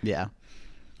 Yeah.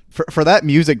 For that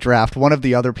music draft, one of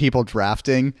the other people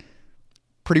drafting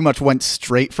pretty much went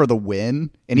straight for the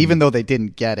win, and even though they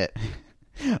didn't get it,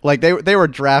 like they were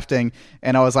drafting,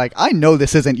 and I was like, I know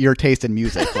this isn't your taste in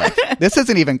music. Like this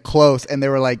isn't even close. And they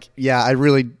were like, yeah, I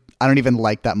don't even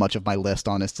like that much of my list,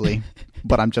 honestly.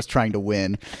 But I'm just trying to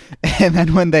win. And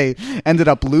then when they ended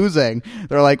up losing,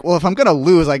 they're like, well, if I'm going to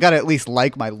lose, I got to at least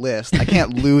like my list. I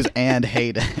can't lose and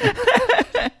hate it.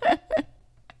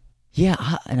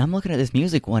 Yeah, and I'm looking at this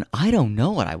music one. I don't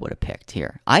know what I would have picked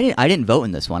here. I didn't vote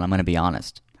in this one, I'm going to be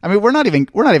honest. I mean, we're not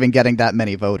even getting that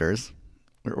many voters.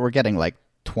 We're getting like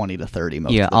 20 to 30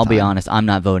 most of the time. Yeah, I'll be honest. I'm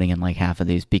not voting in like half of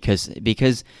these because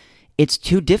it's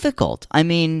too difficult. I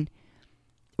mean,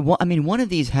 one of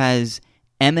these has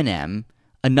Eminem,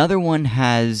 another one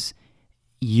has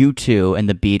U2 and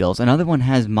the Beatles, another one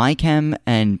has My Chem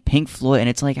and Pink Floyd, and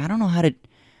it's like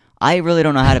I really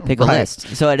don't know how to pick a list.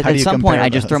 So at some point I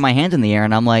just throw my hands in the air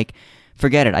and I'm like,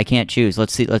 forget it, I can't choose.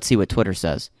 Let's see what Twitter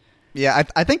says. Yeah,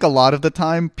 I think a lot of the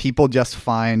time people just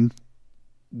find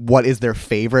what is their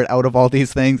favorite out of all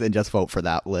these things and just vote for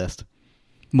that list.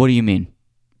 What do you mean?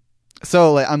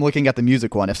 So like, I'm looking at the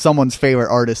music one. If someone's favorite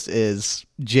artist is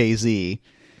Jay-Z,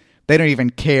 they don't even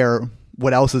care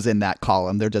what else is in that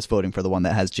column. They're just voting for the one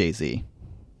that has Jay-Z.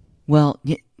 Well,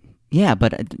 yeah,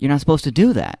 but you're not supposed to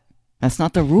do that. That's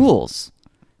not the rules.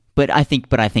 But I think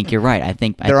you're right. I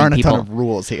think there aren't a ton of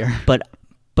rules here. But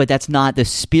that's not the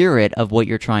spirit of what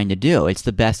you're trying to do. It's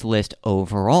the best list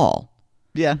overall.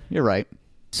 Yeah, you're right.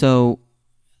 So,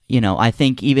 I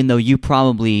think even though you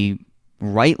probably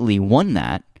rightly won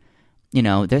that,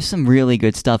 there's some really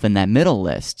good stuff in that middle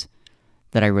list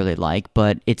that I really like,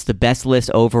 but it's the best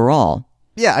list overall.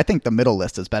 Yeah, I think the middle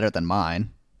list is better than mine.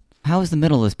 How is the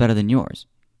middle list better than yours?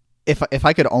 If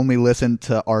I could only listen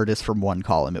to artists from one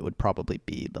column, it would probably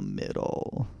be the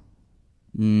middle.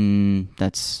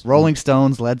 That's Rolling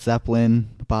Stones, Led Zeppelin,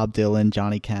 Bob Dylan,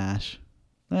 Johnny Cash.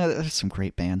 There's some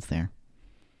great bands there.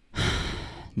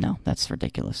 No, that's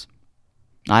ridiculous.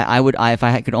 I would if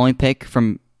I could only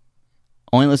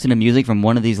listen to music from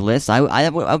one of these lists, I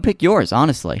would pick yours,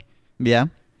 honestly. Yeah.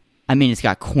 I mean, it's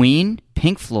got Queen,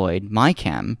 Pink Floyd, My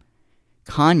Chem,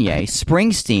 Kanye,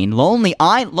 Springsteen, Lonely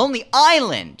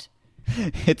Island.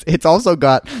 It's also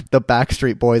got the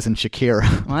Backstreet Boys and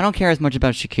Shakira. Well, I don't care as much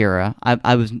about Shakira.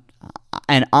 I was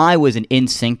an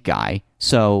NSYNC guy,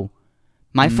 so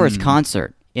my first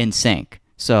concert NSYNC.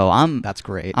 So that's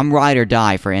great. I'm ride or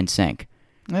die for NSYNC.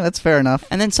 Yeah, that's fair enough.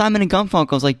 And then Simon and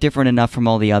Garfunkel's like different enough from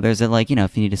all the others that like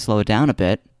if you need to slow it down a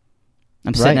bit,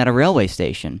 I'm sitting at a railway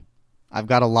station. I've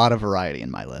got a lot of variety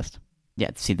in my list.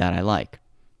 Yeah, see that I like.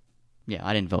 Yeah,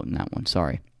 I didn't vote in that one.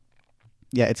 Sorry.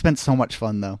 Yeah, it's been so much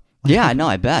fun, though. Yeah, no,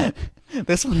 I bet.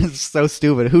 This one is so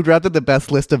stupid. Who drafted the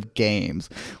best list of games?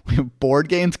 We have board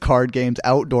games, card games,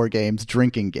 outdoor games,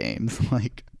 drinking games.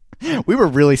 Like, we were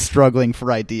really struggling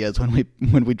for ideas when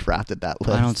we drafted that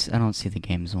list. I don't see the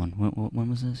games one. When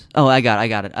was this? Oh, I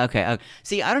got it. Okay.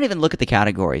 See, I don't even look at the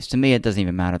categories. To me, it doesn't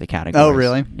even matter the categories. Oh,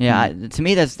 really? Yeah. To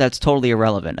me, that's totally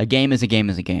irrelevant. A game is a game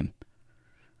is a game.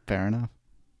 Fair enough.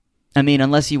 I mean,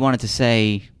 unless you wanted to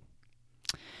say,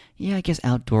 yeah, I guess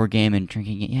outdoor game and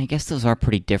drinking game. Yeah, I guess those are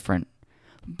pretty different.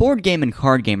 Board game and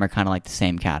card game are kind of like the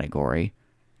same category.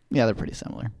 Yeah, they're pretty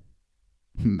similar.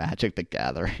 Magic the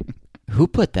Gathering. Who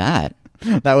put that?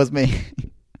 That was me.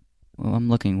 Well, I'm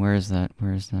looking. Where is that?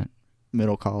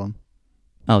 Middle column.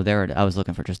 Oh, there it is. I was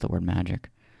looking for just the word magic.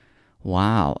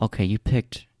 Wow. Okay, you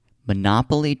picked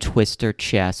Monopoly, Twister,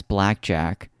 chess,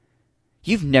 blackjack.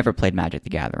 You've never played Magic the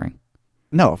Gathering.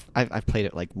 No, I've played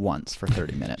it like once for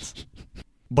 30 minutes.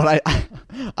 But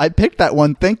I picked that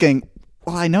one thinking,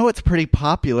 well, I know it's pretty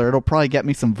popular. It'll probably get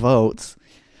me some votes.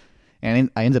 And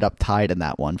I ended up tied in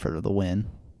that one for the win.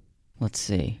 Let's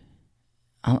see.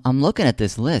 I'm looking at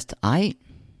this list. I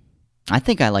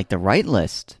think I like the right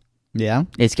list. Yeah?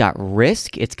 It's got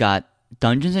Risk. It's got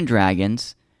Dungeons and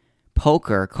Dragons,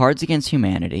 Poker, Cards Against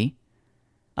Humanity.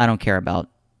 I don't care about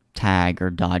Tag or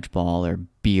Dodgeball or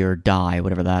Beer Die,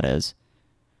 whatever that is.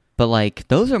 But, like,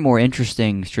 those are more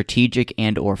interesting, strategic,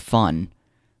 and or fun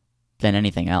than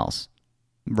anything else.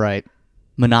 Right.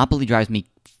 Monopoly drives me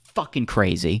fucking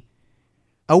crazy.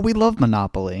 Oh, we love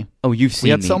Monopoly. Oh, you've seen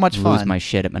we had me so much lose fun. My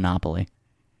shit at Monopoly.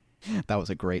 That was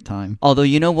a great time. Although,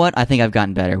 you know what? I think I've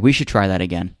gotten better. We should try that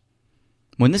again.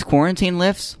 When this quarantine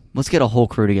lifts, let's get a whole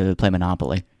crew together to play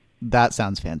Monopoly. That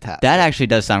sounds fantastic. That actually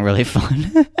does sound really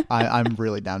fun. I'm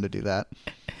really down to do that.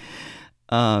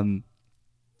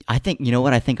 I think, you know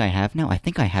what I think I have now? I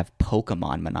think I have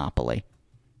Pokemon Monopoly.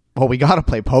 Well, we gotta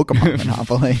play Pokemon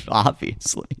Monopoly.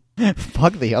 Obviously.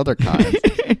 Fuck the other kinds.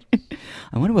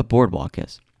 I wonder what Boardwalk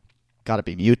is. Gotta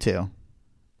be Mewtwo.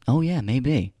 Oh, yeah,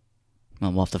 maybe.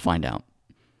 Well, we'll have to find out.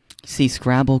 See,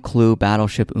 Scrabble, Clue,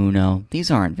 Battleship, Uno. These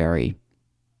aren't very...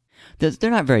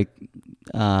 They're not very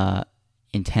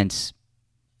intense,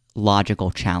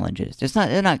 logical challenges.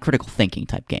 They're not critical thinking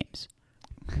type games.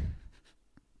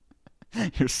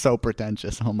 You're so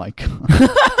pretentious. Oh, my God.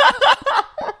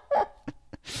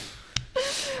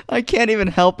 I can't even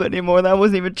help it anymore. That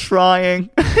wasn't even trying.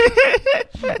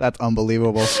 That's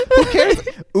unbelievable. Who cares?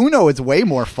 Uno is way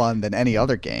more fun than any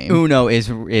other game. Uno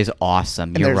is awesome.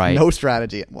 And You're right. There's no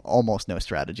strategy, well, almost no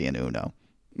strategy in Uno.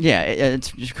 Yeah,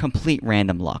 it's just complete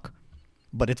random luck.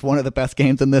 But it's one of the best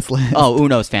games in this list. Oh,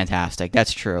 Uno's fantastic.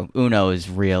 That's true. Uno is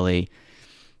really...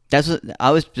 That's what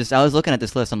I was looking at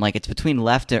this list. I'm like, it's between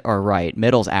left or right.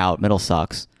 Middle's out. Middle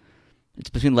sucks. It's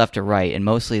between left or right, and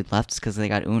mostly left's because they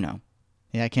got Uno.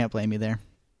 Yeah, I can't blame you there.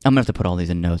 I'm gonna have to put all these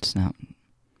in notes now.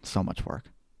 So much work.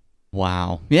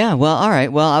 Wow. Yeah. Well. All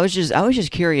right. Well, I was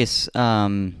just curious,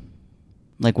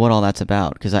 like what all that's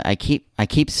about, because I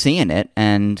keep seeing it,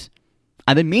 and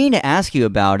I've been meaning to ask you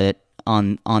about it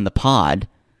on the pod.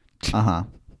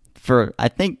 For I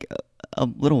think a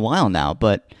little while now,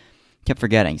 but kept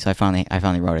forgetting. So I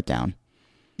finally wrote it down.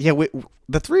 Yeah.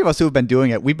 The three of us who have been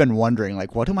doing it, we've been wondering,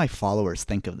 like, what do my followers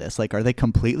think of this? Like, are they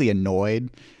completely annoyed?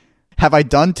 Have I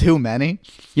done too many?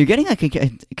 You're getting like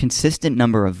a consistent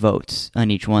number of votes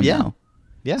on each one, though.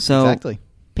 Yeah, so exactly.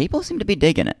 People seem to be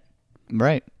digging it.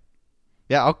 Right.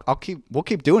 Yeah, we'll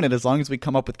keep doing it as long as we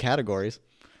come up with categories.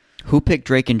 Who picked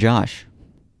Drake and Josh?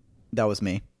 That was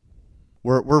me.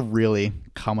 We're really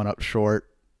coming up short.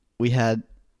 We had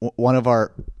one of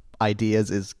our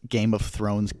ideas is Game of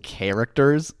Thrones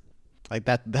characters. Like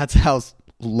that's how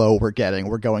low we're getting.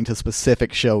 We're going to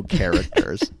specific show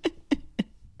characters.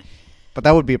 But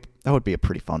that would be a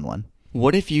pretty fun one.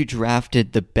 What if you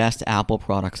drafted the best Apple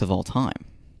products of all time?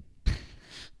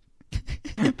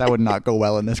 That would not go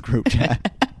well in this group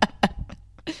chat.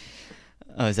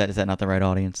 Oh, is that not the right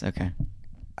audience? Okay.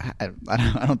 I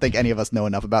don't think any of us know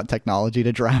enough about technology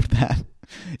to draft that.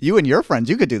 You and your friends,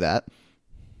 you could do that.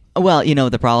 Well,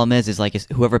 the problem is like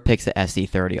whoever picks the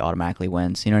SE30 automatically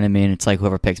wins. You know what I mean? It's like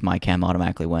whoever picks MyCam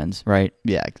automatically wins, right?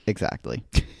 Yeah, exactly.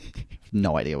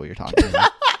 No idea what you're talking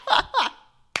about.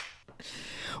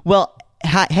 Well,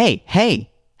 hey,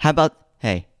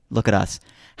 look at us.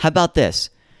 How about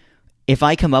this? If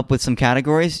I come up with some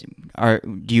categories,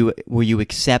 will you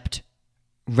accept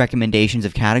recommendations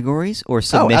of categories or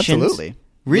submissions? Oh, absolutely.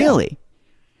 Really?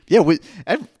 Yeah,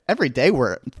 every day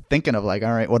we're thinking of like,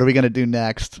 all right, what are we going to do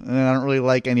next? I don't really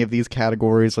like any of these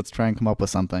categories. Let's try and come up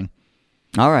with something.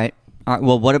 All right.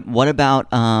 Well, what about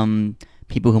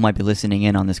people who might be listening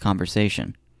in on this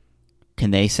conversation,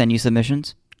 can they send you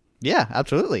submissions? Yeah,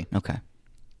 absolutely. Okay.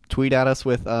 Tweet at us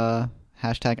with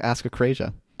hashtag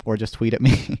AskAcrasia, or just tweet at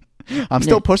me. I'm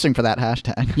still pushing for that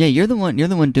hashtag. Yeah, you're the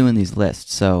one doing these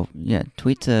lists. So yeah,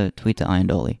 tweet to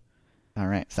Iandoli. All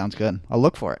right, sounds good. I'll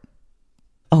look for it.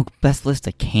 Oh, best list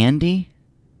of candy?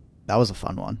 That was a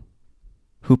fun one.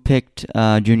 Who picked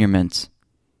Junior Mints?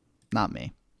 Not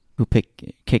me. Who picked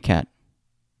Kit Kat?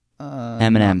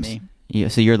 M&M's.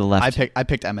 So you're the left. I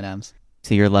picked M&M's.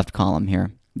 So you're left column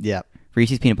here. Yep.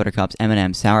 Reese's Peanut Butter Cups,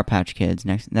 M&M's, Sour Patch Kids,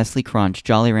 Nestle Crunch,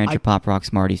 Jolly Rancher, Pop Rock,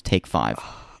 Smarties. Take 5.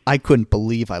 I couldn't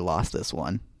believe I lost this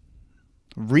one.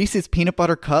 Reese's Peanut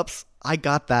Butter Cups. I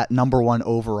got that number 1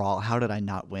 overall. How did I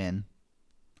not win?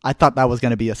 I thought that was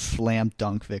going to be a slam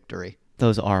dunk victory.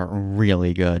 Those are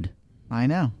really good. I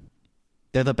know.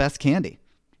 They're the best candy.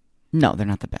 No, they're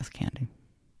not the best candy.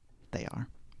 They are.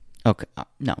 Okay.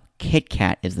 No, Kit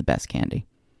Kat is the best candy.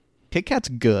 Kit Kat's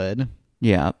good.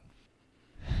 Yeah.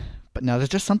 But no, there's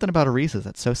just something about a Reese's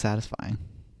that's so satisfying.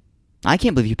 I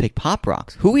can't believe you picked Pop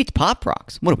Rocks. Who eats Pop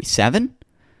Rocks? What are we, 7?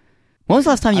 When was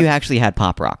the last time you actually had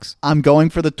Pop Rocks? I'm going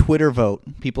for the Twitter vote.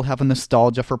 People have a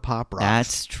nostalgia for Pop Rocks.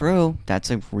 That's true.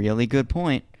 That's a really good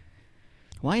point.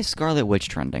 Why is Scarlet Witch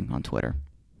trending on Twitter?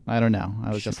 I don't know.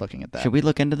 I was just looking at that. Should we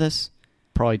look into this?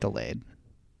 Probably delayed.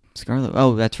 Scarlet.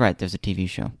 Oh, that's right. There's a TV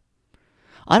show.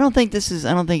 I don't think this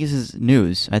is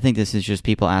news. I think this is just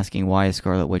people asking why is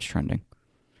Scarlet Witch trending.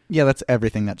 Yeah, that's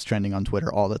everything that's trending on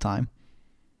Twitter all the time.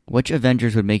 Which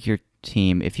Avengers would make your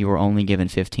team if you were only given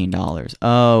 $15?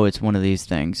 Oh, it's one of these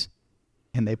things.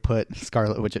 And they put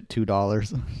Scarlet Witch at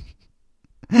 $2.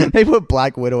 They put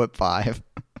Black Widow at $5.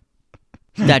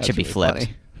 That should be really flipped.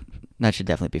 Funny. That should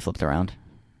definitely be flipped around.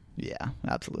 Yeah,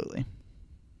 absolutely.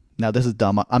 Now this is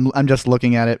dumb. I'm just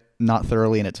looking at it not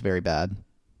thoroughly, and it's very bad.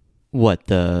 What,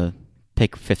 the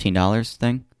pick $15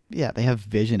 thing? Yeah, they have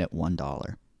Vision at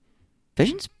 $1.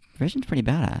 Vision's pretty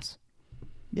badass.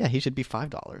 Yeah, he should be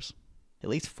 $5. At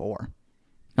least $4.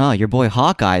 Oh, your boy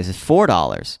Hawkeye's is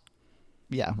 $4.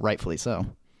 Yeah, rightfully so.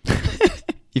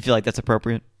 You feel like that's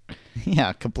appropriate?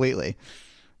 Yeah, completely.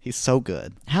 He's so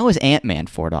good. How is Ant-Man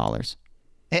 $4?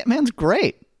 Ant-Man's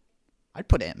great. I'd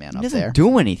put Ant-Man up there. He doesn't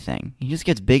do anything. He just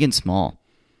gets big and small.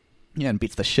 Yeah, and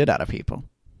beats the shit out of people.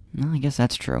 Well, I guess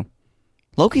that's true.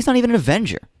 Loki's not even an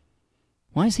Avenger.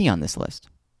 Why is he on this list?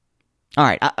 All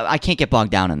right, I can't get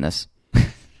bogged down in this.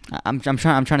 I'm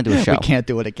trying to do a show. We can't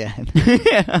do it again.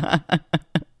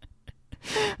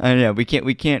 I know we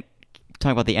can't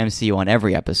talk about the MCU on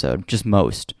every episode, just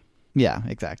most. Yeah,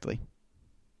 exactly.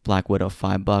 Black Widow,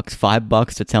 $5.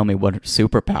 $5 to tell me what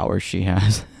superpowers she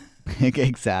has.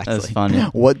 Exactly. That's funny.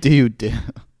 What do you do?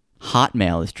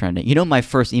 Hotmail is trending. You know, my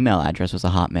first email address was a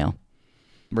Hotmail.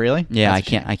 Really? Yeah, I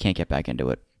can't get back into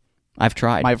it. I've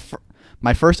tried.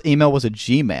 My first email was a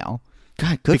Gmail.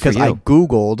 God, good because for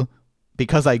you.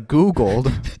 Because I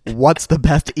Googled what's the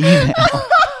best email.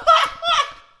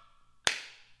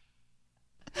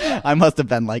 I must have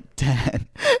been like 10.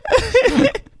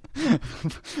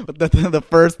 The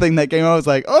first thing that came out was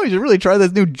like, oh, you should really try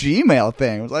this new Gmail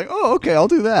thing. I was like, oh, okay, I'll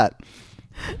do that.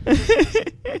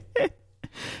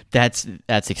 That's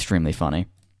extremely funny.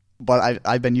 But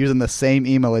I've been using the same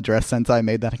email address since I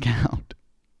made that account.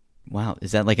 Wow,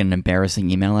 is that like an embarrassing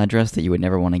email address that you would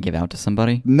never want to give out to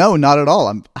somebody? No, not at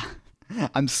all.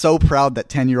 I'm so proud that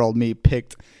 10-year-old me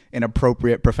picked an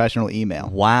appropriate professional email.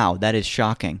 Wow, that is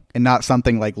shocking. And not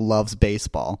something like Loves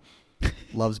Baseball.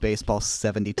 Loves Baseball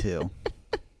 72.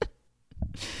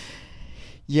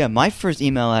 Yeah, my first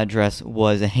email address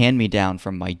was a hand-me-down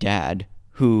from my dad,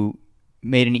 who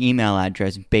made an email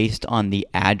address based on the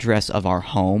address of our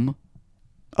home.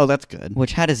 Oh, that's good.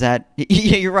 Which, how does that...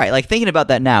 Yeah, you're right. Like, thinking about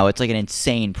that now, it's like an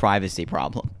insane privacy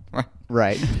problem.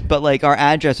 Right. But, like, our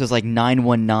address was like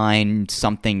 919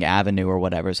 something avenue or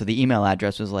whatever, so the email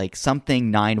address was like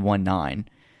something 919,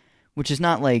 which is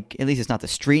not like... At least it's not the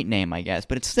street name, I guess,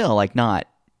 but it's still, like, not...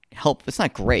 It's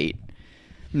not great.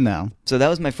 No. So that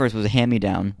was my first, was a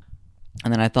hand-me-down.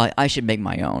 And then I thought I should make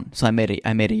my own. So I made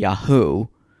a Yahoo,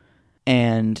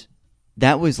 and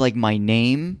that was like my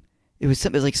name. It was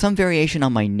like some variation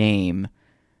on my name.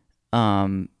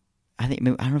 I don't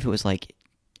know if it was like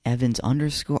Evans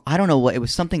 _ I don't know what. It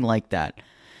was something like that.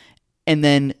 And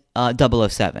then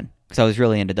 007, because I was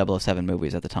really into 007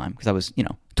 movies at the time, because I was,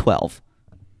 12.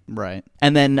 Right.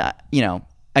 And then,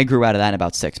 I grew out of that in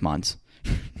about 6 months.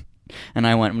 And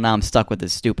I went, now I'm stuck with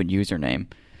this stupid username.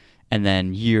 And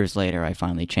then years later, I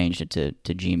finally changed it to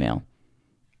Gmail.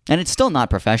 And it's still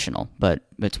not professional, but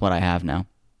it's what I have now.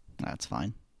 That's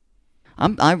fine.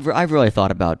 I've really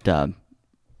thought about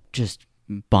just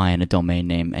buying a domain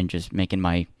name and just making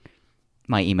my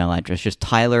my email address, just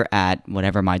Tyler at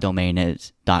whatever my domain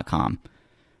is.com.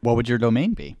 What would your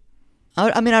domain be?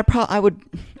 I would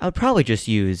probably just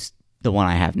use the one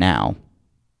I have now.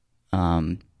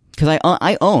 Because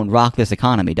I own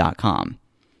rockthiseconomy.com.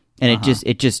 And it's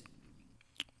just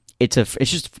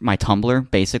my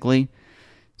Tumblr, basically.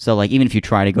 So, like, even if you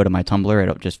try to go to my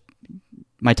Tumblr,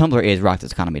 my Tumblr is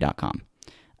rockthiseconomy.com.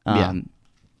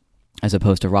 As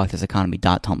opposed to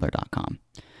rockthiseconomy.tumblr.com.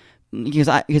 Because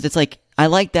it's like, I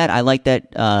like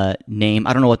that name.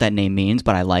 I don't know what that name means,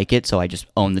 but I like it, so I just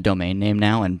own the domain name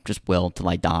now and just will till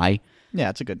I die. Yeah,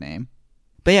 it's a good name.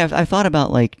 But yeah, I thought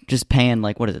about, like, just paying,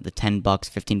 like, what is it, the $10,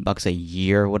 $15 a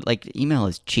year? Email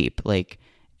is cheap, like,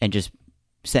 and just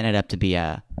setting it up to be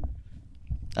an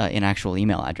actual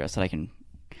email address that I can...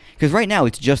 Because right now,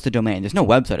 it's just a domain. There's no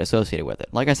website associated with it.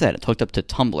 Like I said, it's hooked up to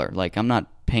Tumblr. Like, I'm not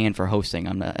paying for hosting.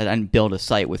 I didn't build a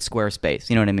site with Squarespace.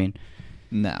 You know what I mean?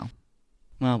 No.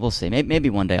 Well, we'll see. Maybe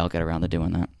one day I'll get around to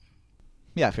doing that.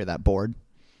 Yeah, if you're that bored.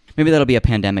 Maybe that'll be a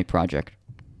pandemic project.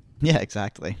 Yeah,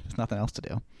 exactly. There's nothing else to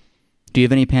do. Do you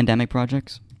have any pandemic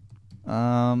projects?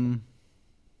 Breaking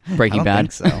I don't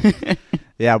Bad? think so.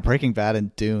 Yeah, Breaking Bad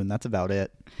and Dune. That's about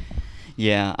it.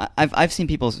 Yeah, I've seen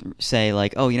people say,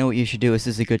 like, oh, you know what you should do? This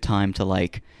is a good time to,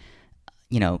 like,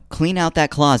 you know, clean out that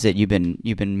closet you've been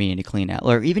meaning to clean out,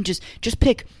 or even just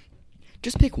pick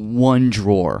one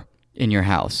drawer in your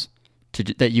house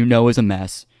that you know is a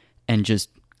mess, and just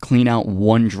clean out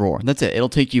one drawer. That's it. It'll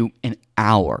take you an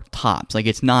hour tops. Like,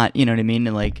 it's not, you know what I mean?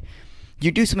 And, like,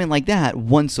 you do something like that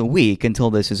once a week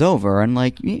until this is over, and,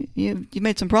 like, you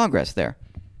made some progress there.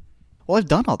 Well, I've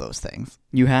done all those things.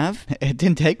 You have? It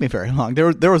didn't take me very long.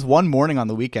 There was one morning on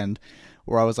the weekend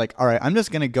where I was like, all right, I'm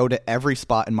just going to go to every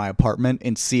spot in my apartment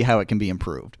and see how it can be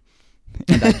improved.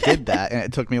 And I did that, and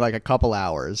it took me like a couple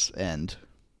hours, and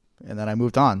then I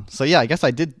moved on. So yeah, I guess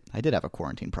I did have a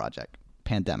quarantine project,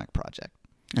 pandemic project.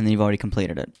 And then you've already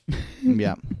completed it.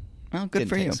 Yeah. Well, good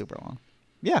for you. Didn't take super long.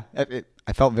 Yeah,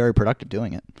 I felt very productive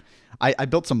doing it. I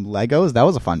built some Legos. That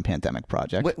was a fun pandemic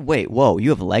project. Wait, whoa,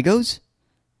 you have Legos?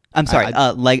 I'm sorry,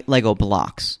 Lego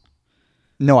blocks.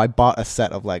 No, I bought a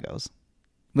set of Legos.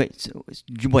 Wait,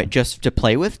 just to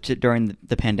play with during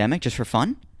the pandemic, just for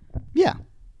fun? Yeah.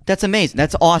 That's amazing.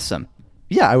 That's awesome.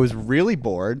 Yeah, I was really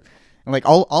bored. And like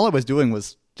all I was doing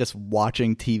was just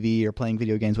watching TV or playing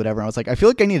video games, whatever. And I was like, I feel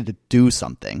like I needed to do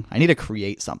something. I need to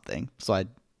create something. So I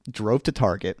drove to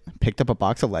Target, picked up a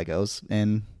box of Legos,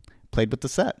 and played with the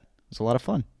set. It was a lot of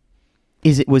fun.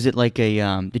 Was it like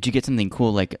a did you get something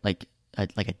cool like a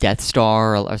Death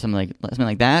Star or something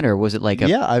like that, or was it like a...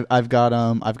 Yeah, I've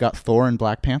got Thor and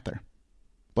Black Panther.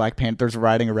 Black Panther's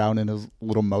riding around in his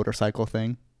little motorcycle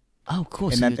thing. Oh,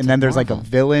 cool. And then there's like a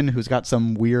villain who's got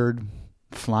some weird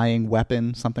flying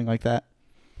weapon, something like that.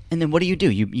 And then what do?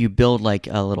 You build like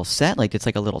a little set, like it's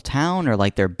like a little town or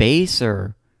like their base,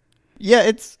 or... Yeah,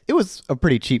 it was a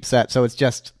pretty cheap set, so it's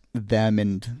just them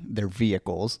and their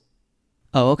vehicles.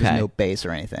 Oh, okay. There's no base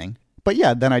or anything. But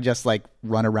yeah, then I just like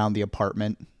run around the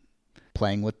apartment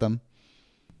playing with them.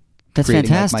 That's creating,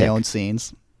 fantastic. Like, my own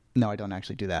scenes. No, I don't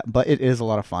actually do that, but it is a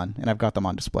lot of fun, and I've got them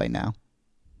on display now.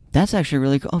 That's actually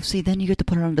really cool. Oh, see, then you get to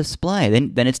put it on display.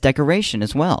 Then it's decoration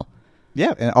as well.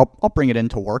 Yeah, and I'll bring it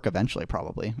into work eventually,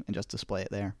 probably, and just display it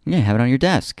there. Yeah, have it on your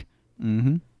desk.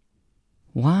 Mm-hmm.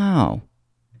 Wow.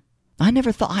 I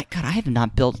never thought... God, I have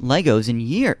not built Legos in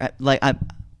years. Like, I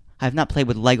have not played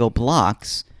with Lego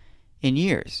blocks in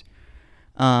years.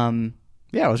 Yeah,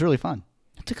 it was really fun.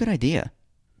 That's a good idea.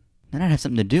 Then I'd have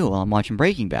something to do while I'm watching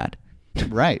Breaking Bad.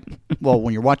 Right. Well,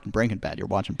 when you're watching Breaking Bad, you're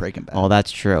watching Breaking Bad. Oh,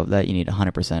 that's true. That you need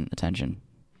 100% attention.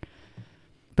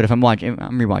 But if I'm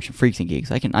rewatching Freaks and Geeks,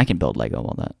 I can build Lego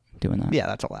while doing that. Yeah,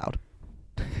 that's allowed.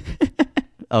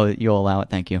 Oh, you'll allow it?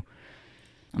 Thank you.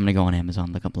 I'm gonna go on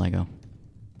Amazon, look up Lego.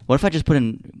 What if I just put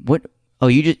in what? Oh,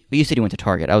 you said you went to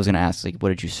Target. I was gonna ask, like, what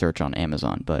did you search on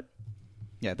Amazon? But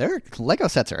yeah, their Lego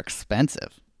sets are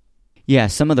expensive. Yeah,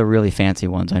 some of the really fancy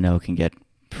ones I know can get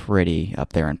pretty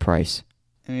up there in price.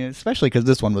 I mean, especially because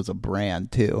this one was a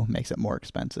brand too, makes it more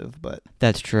expensive. But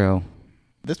that's true.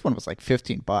 This one was like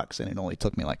 $15, and it only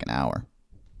took me like an hour.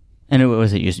 And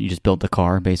you just built the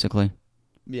car, basically?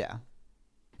 Yeah.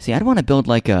 See, I'd want to build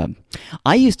like a...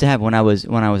 I used to have, when I was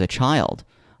a child,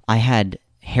 I had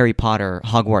Harry Potter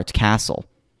Hogwarts Castle.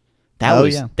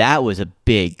 That was a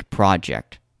big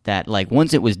project. That, like,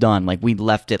 once it was done, like, we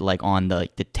left it, like, on the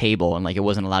table, and, like, it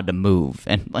wasn't allowed to move,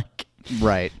 and, like...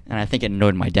 Right. And I think it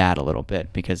annoyed my dad a little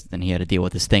bit, because then he had to deal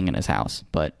with this thing in his house,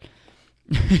 but...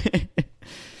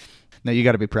 No, you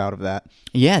got to be proud of that.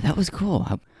 Yeah, that was cool.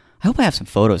 I hope I have some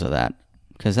photos of that,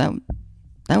 because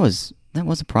that was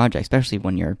a project, especially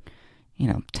when you're,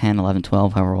 10, 11,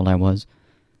 12, however old I was.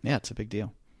 Yeah, it's a big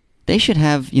deal. They should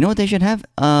have, you know what they should have?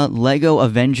 Lego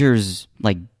Avengers,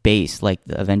 like, base, like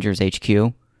the Avengers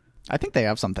HQ. I think they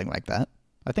have something like that.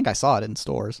 I think I saw it in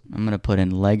stores. I'm going to put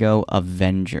in Lego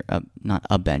not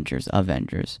Avengers,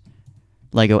 Avengers.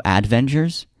 Lego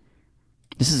Adventures.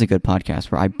 This is a good podcast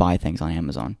where I buy things on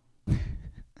Amazon.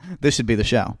 This should be the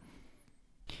show.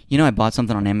 You know, I bought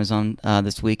something on Amazon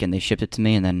this week, and they shipped it to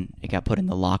me, and then it got put in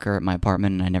the locker at my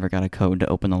apartment, and I never got a code to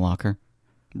open the locker.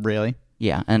 Really?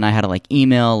 Yeah, and I had to, like,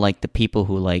 email, like, the people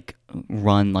who, like,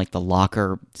 run, like, the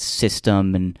locker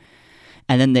system, and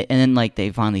then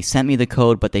they finally sent me the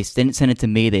code, but they didn't send it to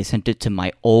me. They sent it to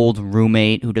my old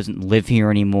roommate who doesn't live here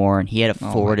anymore, and he had to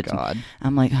forward it to me.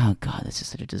 I'm like, oh, God, this is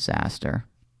such a disaster.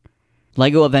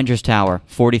 Lego Avengers Tower,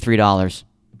 $43.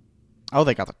 Oh,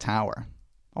 they got the tower.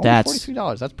 Only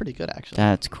 $43. That's pretty good, actually.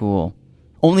 That's cool.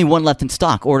 Only one left in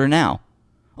stock. Order now.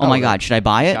 Oh my God, should I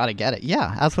buy it? Gotta get it.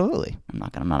 Yeah, absolutely. I'm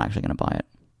not actually gonna buy it.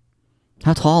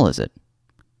 How tall is it?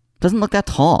 Doesn't look that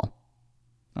tall.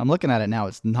 I'm looking at it now.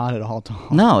 It's not at all tall.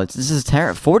 No, this is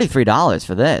terrible. $43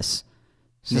 for this.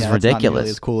 This is ridiculous. It's not nearly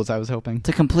as cool as I was hoping. It's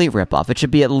a complete ripoff. It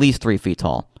should be at least 3 feet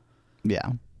tall. Yeah.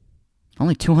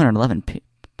 Only 211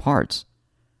 parts.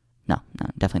 No,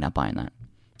 definitely not buying that.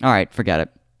 All right, forget it.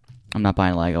 I'm not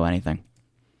buying Lego anything.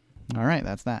 All right,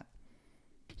 that's that.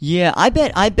 Yeah, I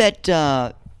bet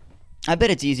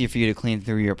it's easier for you to clean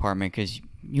through your apartment because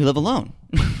you live alone.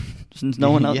 Since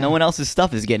no one else's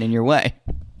stuff is getting in your way.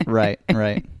 Right.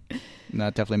 No,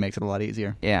 it definitely makes it a lot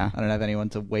easier. Yeah. I don't have anyone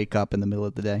to wake up in the middle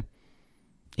of the day.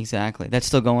 Exactly. That's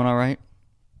still going all right?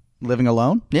 Living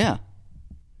alone? Yeah.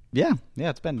 Yeah,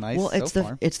 it's been nice. Well,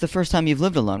 it's the first time you've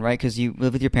lived alone, right? Because you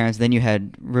lived with your parents, then you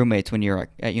had roommates when you were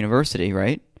at university,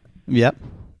 right? Yep,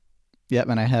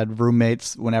 and I had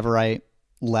roommates whenever I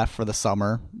left for the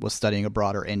summer, was studying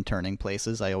abroad or interning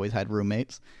places. I always had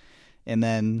roommates. And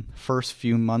then first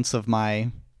few months of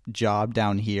my job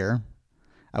down here,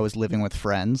 I was living with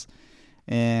friends.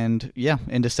 And yeah,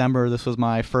 in December, this was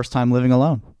my first time living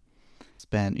alone. It's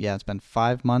been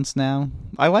 5 months now.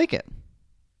 I like it.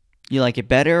 You like it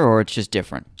better, or it's just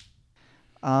different?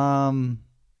 I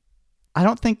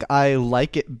don't think I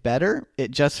like it better.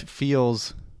 It just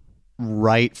feels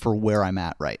right for where I'm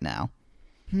at right now.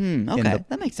 Okay,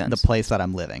 that makes sense. The place that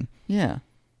I'm living. Yeah.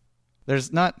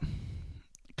 There's not...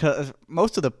 Because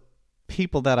most of the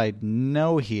people that I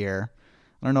know here,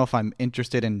 I don't know if I'm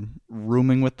interested in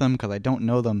rooming with them because I don't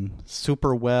know them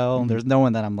super well. Mm-hmm. There's no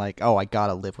one that I'm like, oh, I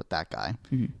gotta live with that guy.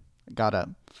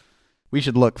 Mm-hmm. We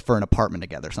should look for an apartment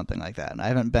together, something like that. And I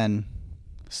haven't been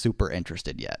super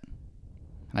interested yet.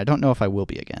 And I don't know if I will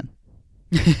be again.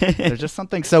 There's just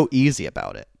something so easy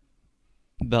about it.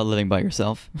 About living by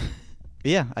yourself?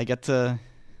 Yeah, I get to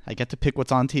pick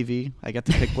what's on TV. I get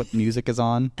to pick what music is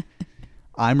on.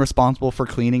 I'm responsible for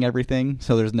cleaning everything,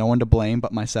 so there's no one to blame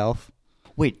but myself.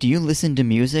 Wait, do you listen to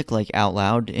music like out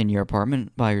loud in your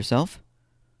apartment by yourself?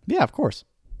 Yeah, of course.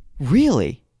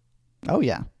 Really? Oh,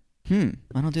 yeah. I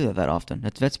don't do that often.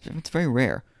 That's very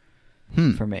rare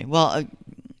for me. Well,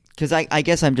 because I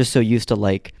guess I'm just so used to,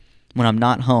 like, when I'm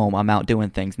not home, I'm out doing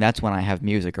things, and that's when I have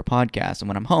music or podcasts. And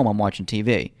when I'm home, I'm watching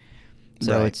TV.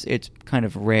 So right. It's kind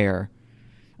of rare.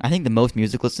 I think the most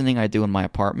music listening I do in my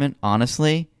apartment,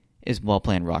 honestly, is while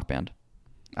playing Rock Band.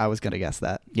 I was going to guess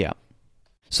that. Yeah.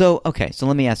 So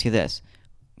let me ask you this.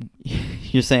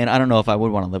 You're saying, I don't know if I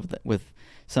would want to live with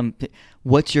some...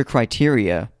 What's your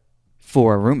criteria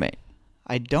for a roommate?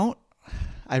 I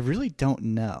really don't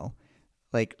know.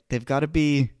 Like, they've got to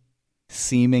be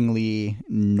seemingly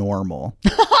normal.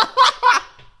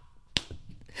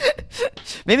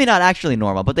 Maybe not actually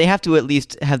normal, but they have to at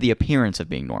least have the appearance of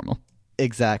being normal.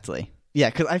 Exactly. Yeah,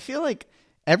 because I feel like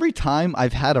every time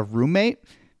I've had a roommate,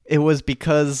 it was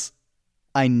because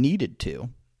I needed to.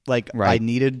 Like, right.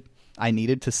 I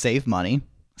needed to save money,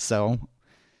 so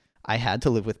I had to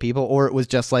live with people, or it was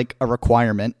just like a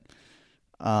requirement.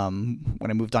 When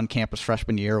I moved on campus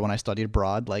freshman year, when I studied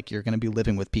abroad, like, you're going to be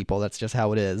living with people. That's just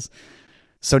how it is.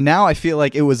 So now I feel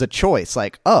like it was a choice.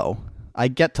 Like, oh, I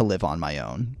get to live on my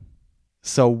own.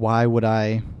 So why would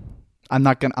I'm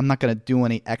not gonna do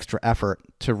any extra effort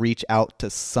to reach out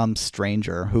to some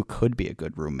stranger who could be a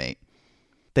good roommate.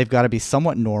 They've got to be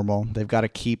somewhat normal. They've got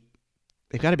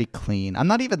to be clean. I'm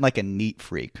not even like a neat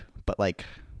freak, but like,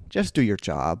 just do your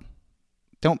job.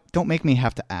 Don't make me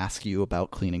have to ask you about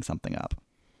cleaning something up.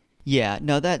 Yeah,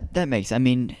 no, that makes. I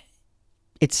mean,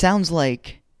 it sounds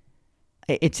like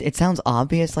it sounds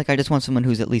obvious. Like, I just want someone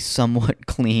who's at least somewhat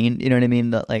clean. You know what I mean?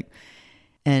 That, like,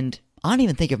 and I don't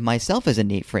even think of myself as a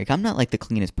neat freak. I'm not like the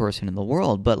cleanest person in the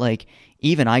world, but like,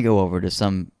 even I go over to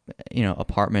some,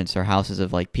 apartments or houses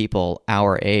of like people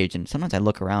our age, and sometimes I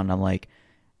look around and I'm like,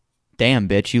 damn,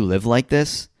 bitch, you live like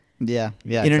this? Yeah.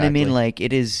 You know what I mean? Like,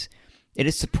 it is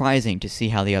surprising to see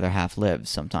how the other half lives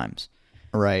sometimes.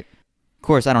 Right. Of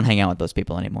course, I don't hang out with those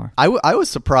people anymore. I was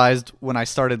surprised when I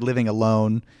started living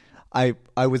alone. I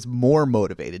was more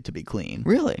motivated to be clean.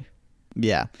 Really?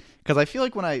 Yeah. Because I feel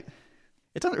like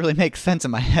it doesn't really make sense in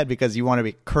my head because you want to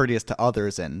be courteous to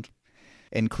others and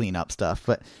clean up stuff.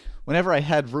 But whenever I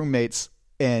had roommates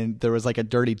and there was like a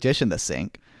dirty dish in the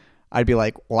sink, I'd be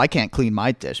like, well, I can't clean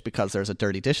my dish because there's a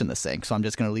dirty dish in the sink, so I'm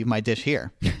just going to leave my dish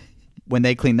here. When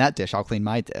they clean that dish, I'll clean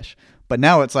my dish. But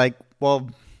now it's like, well,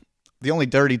 the only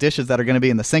dirty dishes that are going to be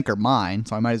in the sink are mine,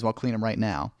 so I might as well clean them right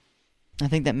now. I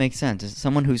think that makes sense. It's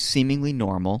someone who's seemingly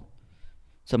normal,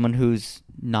 someone who's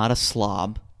not a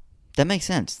slob. That makes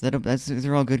sense.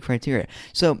 They're all good criteria.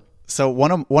 So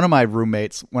one of my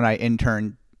roommates, when I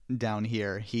interned down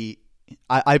here,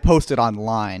 I posted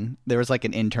online. There was like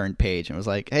an intern page, and it was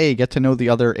like, hey, get to know the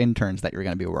other interns that you're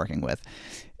going to be working with.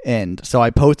 And so I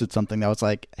posted something that was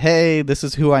like, hey, this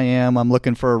is who I am. I'm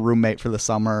looking for a roommate for the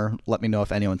summer. Let me know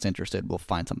if anyone's interested. We'll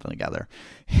find something together.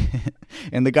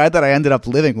 And the guy that I ended up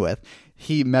living with,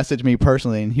 he messaged me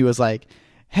personally, and he was like,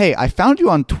 hey, I found you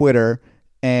on Twitter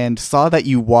and saw that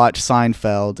you watch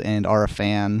Seinfeld and are a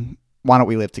fan. Why don't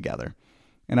we live together?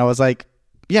 And I was like,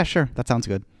 yeah, sure. That sounds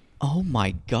good. Oh,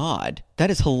 my God.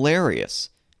 That is hilarious.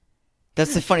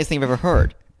 That's the funniest thing I've ever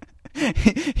heard.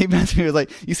 He messaged me, he was like,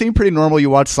 you seem pretty normal. You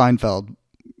watch Seinfeld.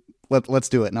 Let's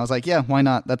do it. And I was like, yeah, why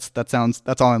not? That's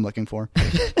all I'm looking for.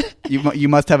 You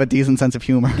must have a decent sense of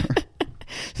humor.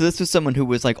 So this was someone who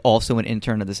was like also an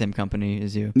intern at the same company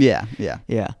as you. Yeah.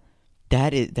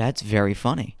 That's very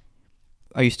funny.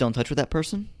 Are you still in touch with that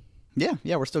person? Yeah,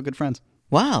 we're still good friends.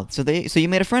 Wow. So you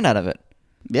made a friend out of it.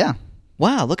 Yeah.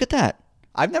 Wow, look at that.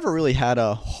 I've never really had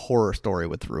a horror story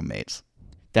with roommates.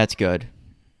 That's good.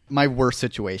 My worst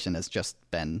situation has just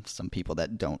been some people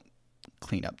that don't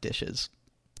clean up dishes.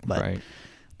 But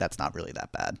That's not really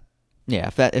that bad. Yeah,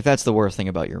 if that's the worst thing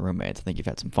about your roommates, I think you've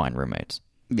had some fine roommates.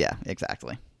 Yeah,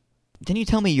 exactly. Didn't you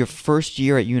tell me your first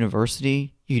year at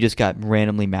university, you just got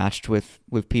randomly matched with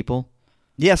people?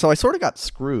 Yeah, so I sort of got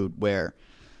screwed where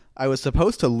I was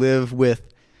supposed to live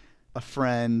with a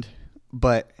friend,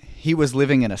 but he was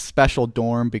living in a special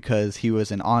dorm because he was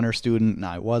an honor student and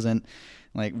I wasn't.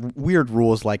 Like weird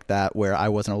rules like that where I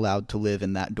wasn't allowed to live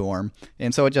in that dorm.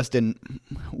 And so it just didn't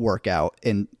work out.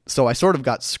 And so I sort of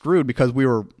got screwed because we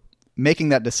were making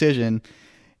that decision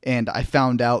and I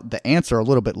found out the answer a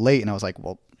little bit late and I was like,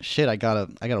 well, shit, I gotta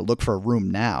look for a room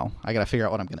now. I gotta figure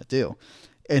out what I'm gonna do.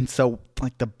 And so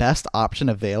like the best option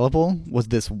available was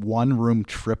this 1-room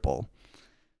triple.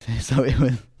 So it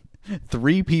was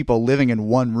 3 people living in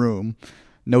one room,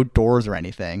 no doors or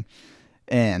anything.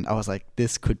 And I was like,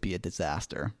 this could be a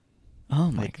disaster.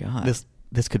 Oh my God.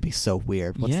 This could be so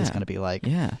weird. What's this going to be like?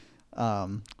 Yeah.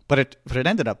 But it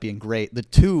ended up being great. The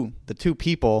two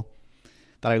people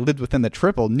that I lived with in the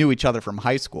triple knew each other from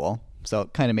high school. So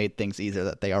it kind of made things easier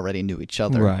that they already knew each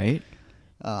other. Right.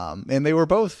 And they were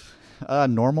both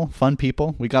normal, fun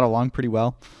people. We got along pretty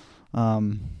well.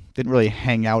 Didn't really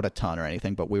hang out a ton or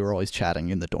anything, but we were always chatting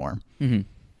in the dorm. Mm-hmm.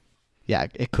 Yeah,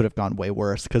 it could have gone way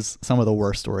worse because some of the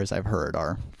worst stories I've heard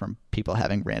are from people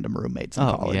having random roommates in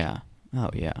college. Oh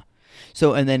yeah.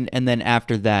 So and then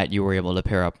after that, you were able to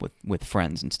pair up with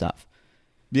friends and stuff.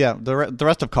 Yeah, the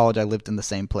rest of college I lived in the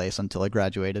same place until I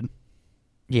graduated.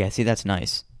 Yeah, see, that's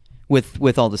nice.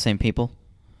 With all the same people.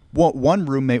 Well, one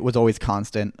roommate was always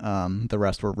constant. The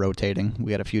rest were rotating.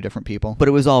 We had a few different people, but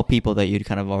it was all people that you'd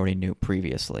kind of already knew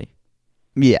previously.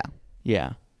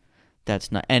 Yeah.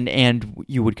 That's not, and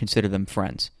you would consider them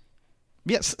friends.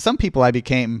 Yes, some people I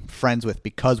became friends with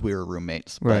because we were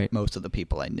roommates, but right. Most of the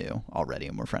people I knew already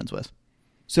and were friends with.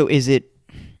 So is it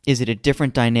a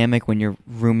different dynamic when you're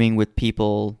rooming with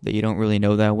people that you don't really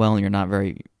know that well and you're not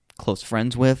very close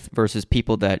friends with versus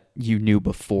people that you knew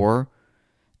before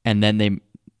and then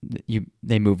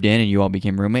they moved in and you all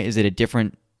became roommates? Is it a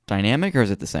different dynamic or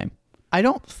is it the same? I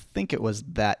don't think it was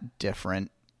that different.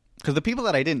 Because the people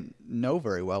that I didn't know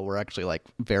very well were actually like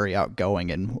very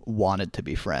outgoing and wanted to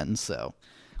be friends, so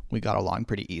we got along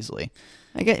pretty easily.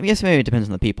 I guess maybe it depends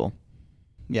on the people.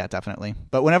 Yeah, definitely.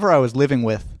 But whenever I was living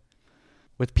with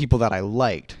people that I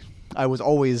liked, I was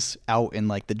always out in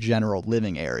like the general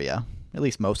living area, at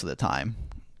least most of the time.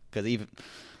 Because even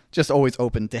just always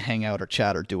open to hang out or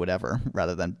chat or do whatever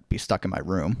rather than be stuck in my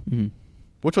room. Mm-hmm.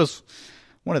 Which was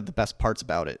one of the best parts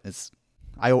about it is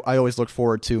I always look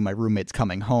forward to my roommates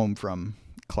coming home from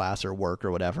class or work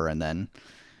or whatever, and then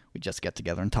we just get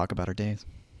together and talk about our days.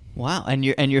 Wow, and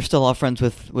you're still all friends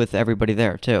with everybody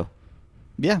there too?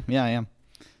 Yeah, I am.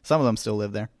 Some of them still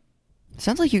live there.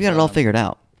 Sounds like you got it all figured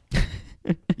out.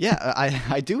 Yeah,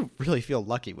 I do really feel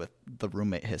lucky with the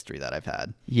roommate history that I've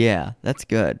had. Yeah, that's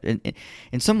good.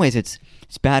 In some ways, it's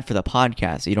bad for the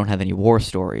podcast. So you don't have any war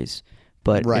stories,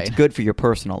 but Right. it's good for your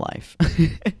personal life.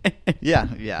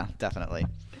 Yeah, definitely.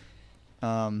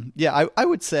 I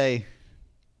would say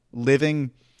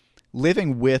living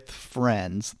with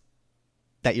friends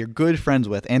that you're good friends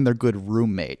with and they're good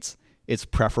roommates is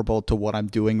preferable to what I'm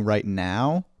doing right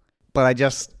now. But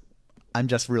I'm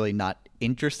just really not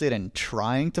interested in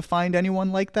trying to find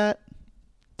anyone like that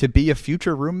to be a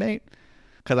future roommate,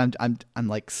 because I'm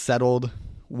like settled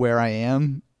where I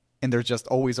am, and there's just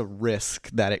always a risk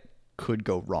that it could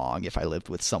go wrong if I lived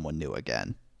with someone new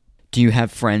again. Do you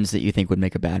have friends that you think would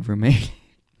make a bad roommate?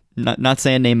 Not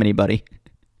saying name anybody.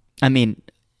 I mean,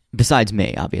 besides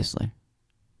me, obviously.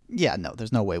 Yeah, no,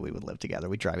 there's no way we would live together.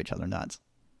 We'd drive each other nuts.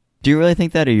 Do you really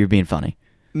think that, or you're being funny?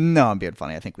 No, I'm being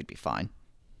funny. I think we'd be fine.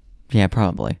 Yeah,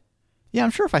 probably. Yeah,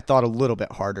 I'm sure if I thought a little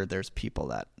bit harder, there's people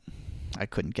that I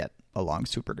couldn't get along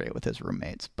super great with as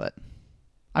roommates, but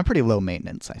I'm pretty low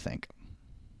maintenance, I think.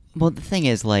 Well, the thing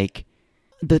is, like,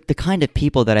 the kind of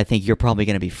people that I think you're probably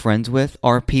going to be friends with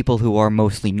are people who are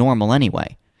mostly normal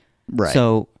anyway. Right.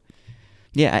 So,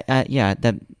 yeah,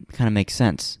 that kind of makes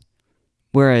sense.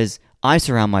 Whereas I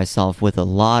surround myself with a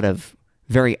lot of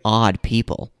very odd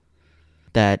people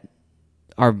that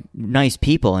are nice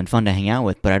people and fun to hang out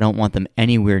with, but I don't want them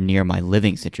anywhere near my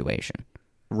living situation.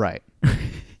 Right.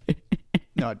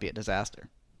 No, it'd be a disaster.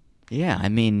 Yeah, I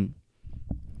mean,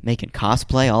 making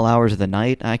cosplay all hours of the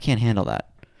night, I can't handle that.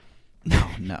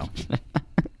 No.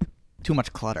 Too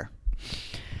much clutter.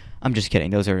 I'm just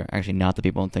kidding. Those are actually not the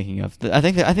people I'm thinking of. I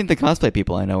think the cosplay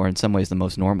people I know are in some ways the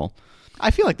most normal.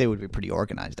 I feel like they would be pretty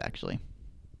organized, actually.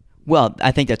 Well,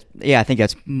 I think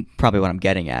that's probably what I'm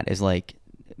getting at, is like,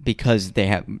 because they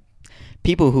have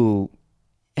people who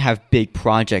have big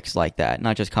projects like that,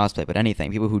 not just cosplay, but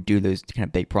anything. People who do those kind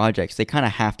of big projects, they kind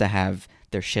of have to have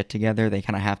their shit together. They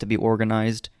kind of have to be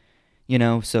organized, you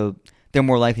know? So they're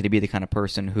more likely to be the kind of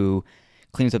person who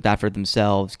cleans up after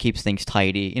themselves, keeps things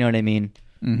tidy. You know what I mean?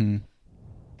 Mm-hmm.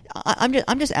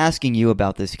 I'm just asking you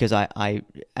about this because I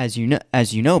as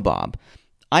you know, Bob,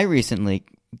 I recently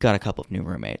got a couple of new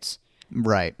roommates.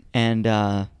 Right. And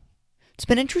it's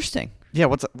been interesting. Yeah,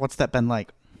 what's that been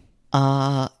like?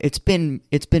 It's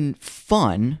been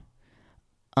fun.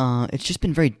 It's just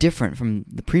been very different from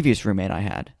the previous roommate I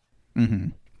had. Mm-hmm.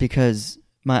 Because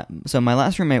my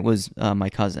last roommate was my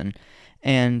cousin,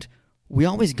 and we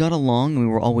always got along and we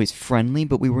were always friendly,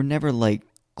 but we were never like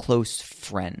close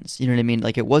friends. You know what I mean?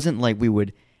 Like, it wasn't like we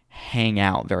would hang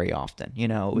out very often. You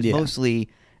know, it was mostly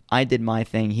I did my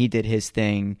thing, he did his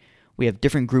thing. We have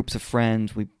different groups of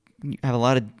friends. We have a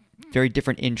lot of very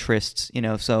different interests, you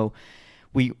know, so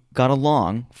we got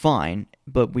along fine,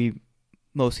 but we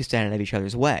mostly stayed out of each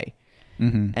other's way.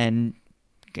 Mm-hmm. And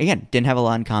again, didn't have a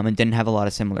lot in common, didn't have a lot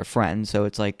of similar friends, so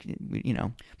it's like, you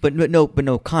know, but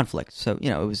no conflict. So, you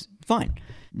know, it was fine.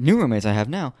 New roommates I have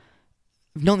now,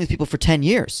 I've known these people for 10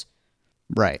 years.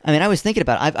 Right. I mean, I was thinking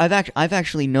about it. I've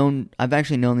actually known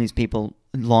these people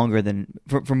longer than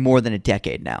for more than a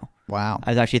decade now. Wow.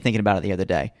 I was actually thinking about it the other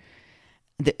day.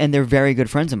 And they're very good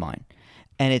friends of mine.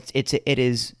 And it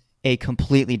is a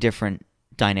completely different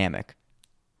dynamic.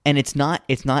 And it's not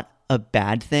a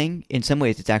bad thing. In some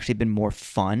ways it's actually been more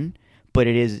fun, but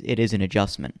it is an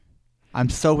adjustment. I'm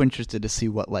so interested to see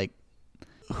what, like,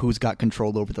 who's got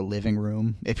control over the living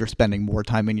room, if you're spending more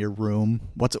time in your room.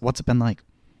 What's it been like?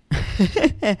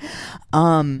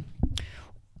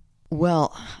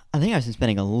 Well, I think I've been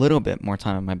spending a little bit more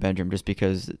time in my bedroom just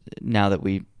because now that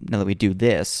we do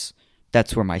this,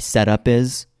 that's where my setup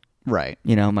is. Right.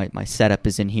 You know, my setup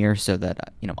is in here so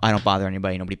that, you know, I don't bother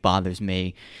anybody, nobody bothers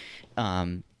me.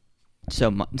 So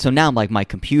now, like, my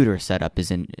computer setup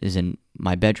is in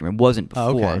my bedroom. It wasn't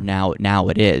before. Okay. Now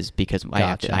it is, because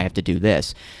Gotcha. I have to do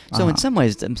this. So in some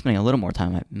ways, I'm spending a little more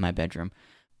time in my bedroom.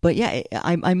 But yeah,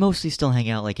 I mostly still hang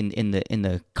out like in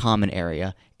the common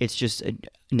area. It's just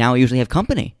now I usually have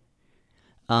company,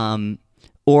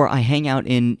 or I hang out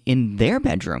in their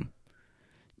bedroom.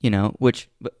 You know, which,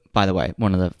 by the way,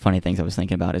 one of the funny things I was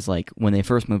thinking about is, like, when they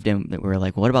first moved in, we were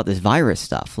like, what about this virus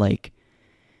stuff? Like,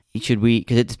 should we?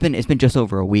 Because it's been just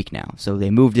over a week now, so they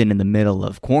moved in the middle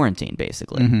of quarantine,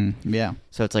 basically. Mm-hmm. Yeah.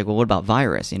 So it's like, well, what about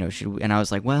virus? You know, should we? And I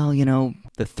was like, well, you know,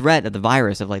 the threat of the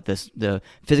virus, of like the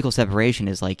physical separation,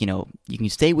 is like, you know, you can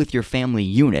stay with your family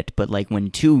unit, but like when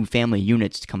two family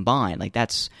units combine, like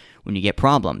that's when you get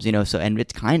problems, you know. So, and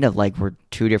it's kind of like we're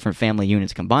two different family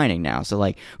units combining now. So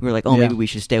like we were like, oh, maybe we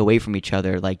should stay away from each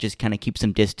other, like just kind of keep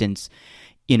some distance,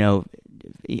 you know,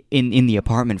 in the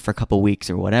apartment for a couple weeks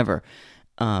or whatever.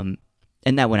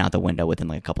 And that went out the window within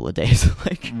like a couple of days.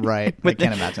 Like, right. I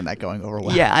can't imagine that going over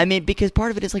well. Yeah, I mean, because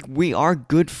part of it is like we are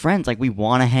good friends. Like we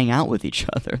want to hang out with each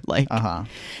other. Like,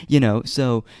 you know,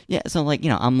 so yeah, so like, you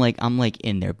know, I'm like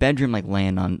in their bedroom, like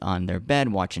laying on their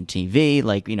bed watching TV.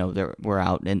 Like, you know, we're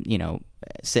out and, you know,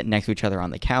 sitting next to each other on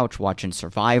the couch watching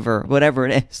Survivor, whatever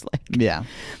it is. Like, yeah,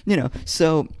 you know,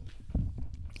 so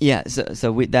yeah,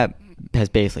 so that has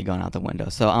basically gone out the window.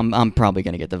 So I'm probably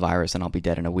going to get the virus and I'll be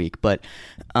dead in a week. But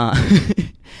at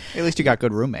least you got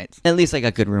good roommates. At least I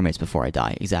got good roommates before I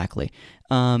die. Exactly.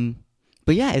 But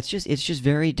yeah, it's just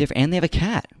very different. And they have a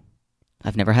cat.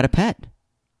 I've never had a pet.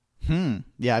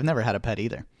 Yeah, I've never had a pet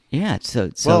either. Yeah. So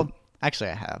well,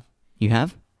 actually, I have. You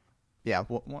have? Yeah.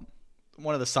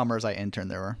 One of the summers I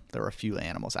interned, there were a few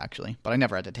animals actually, but I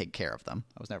never had to take care of them.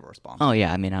 I was never responsible. Oh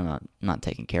yeah, I mean I'm not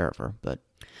taking care of her, but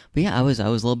yeah, I was a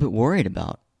little bit worried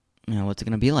about, you know, what's it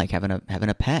gonna be like having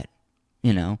a pet.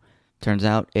 You know, turns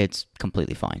out it's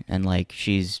completely fine, and like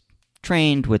she's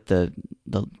trained with the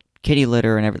kitty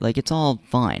litter and everything. Like it's all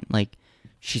fine. Like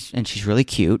she's really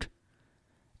cute,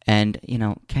 and you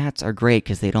know, cats are great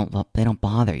because they don't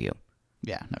bother you.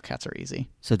 Yeah, no, cats are easy.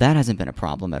 So that hasn't been a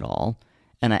problem at all,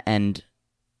 and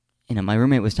you know, my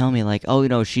roommate was telling me like, oh, you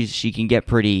know, she can get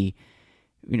pretty,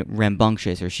 you know,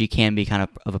 rambunctious, or she can be kind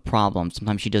of a problem.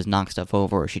 Sometimes she does knock stuff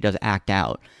over, or she does act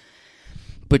out.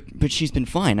 But she's been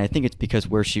fine. I think it's because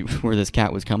where this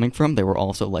cat was coming from, there were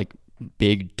also like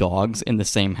big dogs in the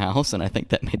same house, and I think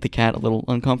that made the cat a little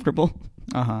uncomfortable.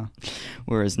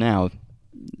 Whereas now,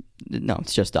 no,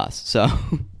 it's just us. So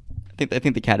I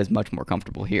think the cat is much more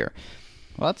comfortable here.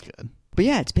 Well, that's good. But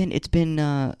yeah, it's been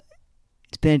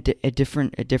a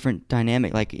different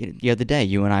dynamic. Like the other day,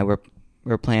 you and I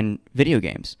were playing video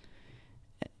games.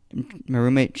 My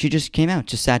roommate, she just came out,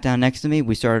 just sat down next to me.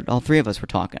 We started, all three of us were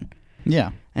talking.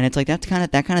 Yeah, and it's like that kind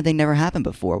of thing never happened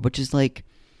before, which is like,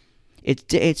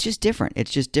 it's just different.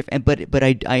 It's just different. But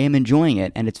I am enjoying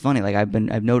it, and it's funny. Like I've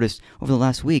noticed over the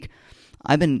last week,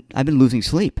 I've been losing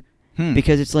sleep.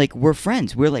 Because it's like we're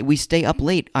friends. We stay up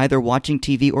late either watching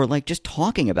TV or like just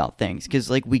talking about things because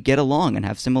like we get along and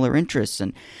have similar interests,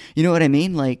 and you know what I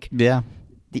mean. Like yeah,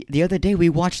 the other day we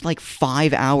watched like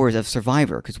 5 hours of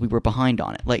Survivor because we were behind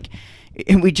on it. Like,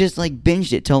 and we just like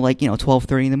binged it till like, you know,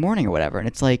 12:30 in the morning or whatever. And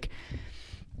it's like,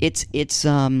 I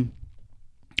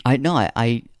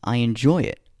enjoy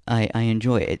it. I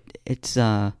enjoy it. It's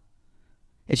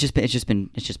just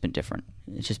been different.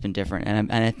 It's just been different,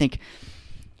 and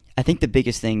I think the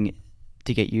biggest thing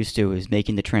to get used to is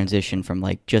making the transition from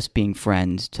like just being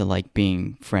friends to like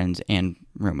being friends and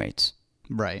roommates.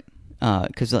 Right.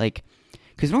 Because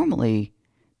normally,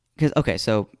 okay,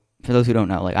 so for those who don't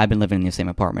know, like I've been living in the same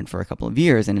apartment for a couple of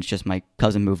years, and it's just my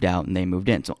cousin moved out and they moved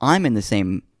in, so I'm in the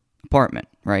same apartment,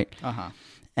 right?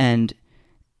 And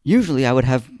usually I would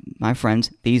have my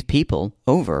friends, these people,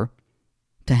 over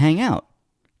to hang out,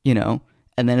 you know,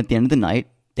 and then at the end of the night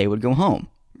they would go home,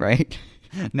 right?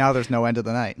 Now there's no end of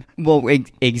the night. Well,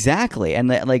 exactly, and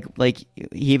like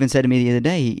he even said to me the other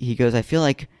day, he goes, I feel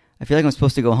like I'm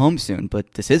supposed to go home soon,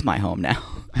 but this is my home now.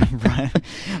 Right.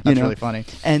 That's really funny.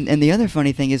 And the other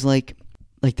funny thing is like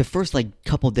the first like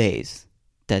couple days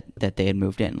that they had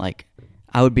moved in, like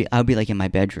I would be like in my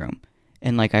bedroom,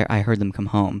 and like I heard them come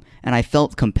home, and I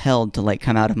felt compelled to like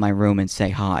come out of my room and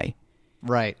say hi.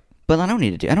 Right. But I don't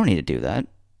need to do that.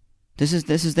 This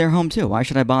is their home too. Why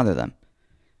should I bother them?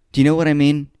 Do you know what I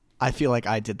mean? I feel like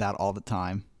I did that all the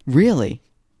time. Really?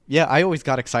 Yeah, I always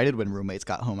got excited when roommates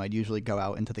got home. I'd usually go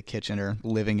out into the kitchen or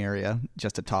living area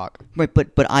just to talk. Right,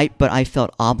 but I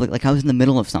felt obligated. Like I was in the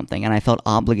middle of something, and I felt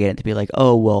obligated to be like,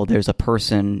 oh well, there's a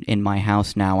person in my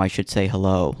house now. I should say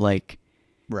hello. Like,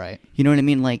 right? You know what I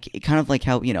mean? Like, kind of like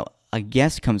how, you know, a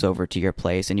guest comes over to your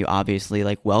place, and you obviously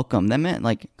like welcome them in.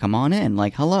 Like, come on in.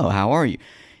 Like, hello, how are you?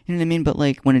 You know what I mean? But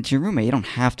like when it's your roommate, you don't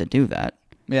have to do that.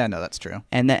 Yeah, no, that's true.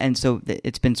 And so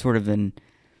it's been sort of an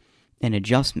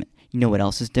adjustment. You know what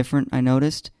else is different, I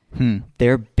noticed?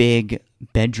 They're big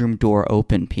bedroom door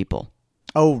open people.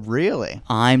 Oh, really?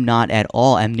 I'm not at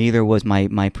all, and neither was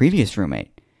my previous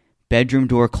roommate. Bedroom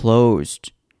door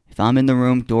closed. If I'm in the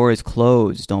room, door is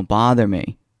closed. Don't bother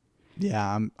me.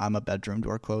 Yeah, I'm a bedroom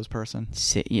door closed person.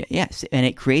 Yes, and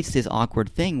it creates this awkward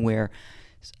thing where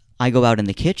I go out in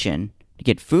the kitchen to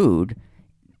get food,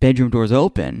 bedroom door's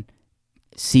open,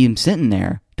 see him sitting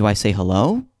there. Do I say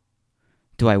hello?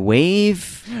 Do I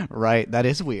wave? Right, that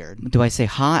is weird. Do I say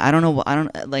hi? I don't know. I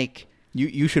don't like.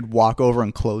 You should walk over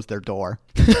and close their door.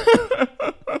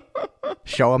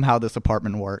 Show them how this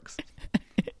apartment works.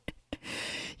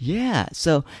 Yeah.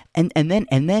 So and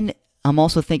then I'm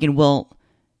also thinking, well,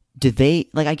 do they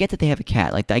like? I get that they have a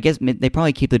cat. Like I guess they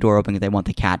probably keep the door open because they want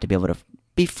the cat to be able to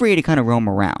be free to kind of roam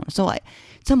around. So in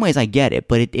some ways I get it,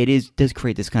 but it does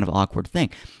create this kind of awkward thing.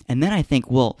 And then I think,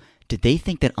 well, did they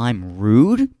think that I'm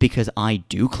rude because I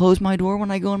do close my door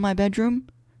when I go in my bedroom?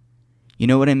 You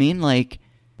know what I mean? Like,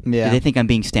 do they think I'm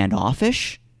being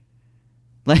standoffish?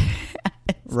 Like,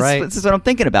 right. This is what I'm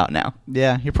thinking about now.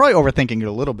 Yeah, you're probably overthinking it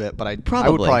a little bit, but I would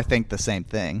probably think the same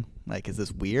thing. Like, is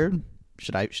this weird?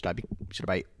 Should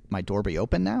my door be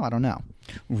open now? I don't know.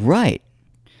 Right.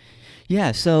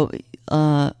 Yeah. So,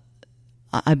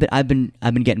 I've been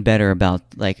getting better about,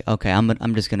 like, okay,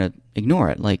 I'm just gonna ignore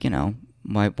it. Like,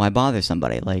 why bother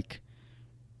somebody? Like,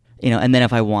 and then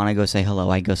if I want to go say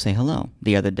hello, I go say hello.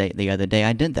 The other day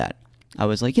I did that. I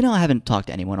was like, I haven't talked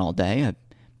to anyone all day. I've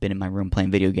been in my room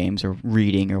playing video games or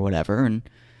reading or whatever, and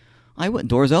I went,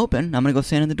 door's open. I'm gonna go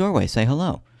stand in the doorway, say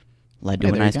hello. Led to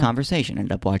a nice conversation.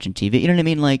 Ended up watching TV. You know what I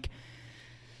mean? Like,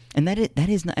 and that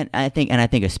is not, I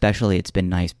think especially it's been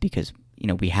nice because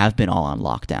we have been all on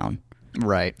lockdown,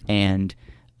 right? And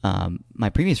my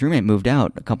previous roommate moved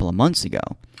out a couple of months ago.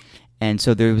 And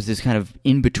so there was this kind of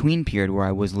in-between period where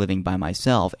I was living by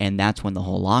myself, and that's when the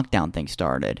whole lockdown thing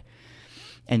started.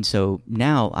 And so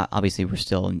now, obviously, we're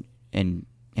still in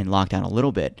lockdown a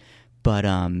little bit, but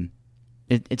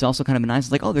it's also kind of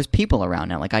nice. Like, oh, there's people around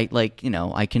now. Like I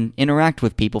can interact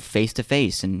with people face to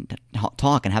face and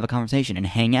talk and have a conversation and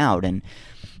hang out. And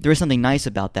there is something nice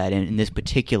about that in this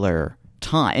particular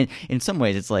time. And in some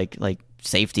ways, it's like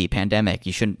safety, pandemic.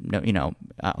 You shouldn't,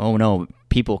 oh no,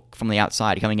 people from the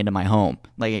outside coming into my home.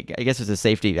 Like, I guess there's a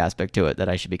safety aspect to it that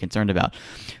I should be concerned about.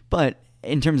 But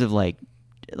in terms of like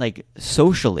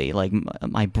socially, like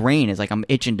my brain is like, I'm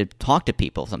itching to talk to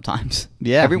people sometimes.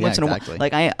 Yeah. Every once in a while.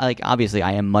 Like obviously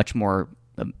I am much more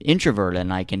introverted,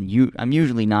 and I'm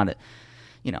usually not,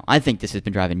 I think this has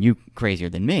been driving you crazier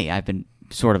than me. I've been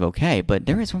sort of okay, but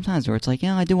there is sometimes where it's like,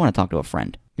 I do want to talk to a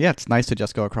friend. Yeah. It's nice to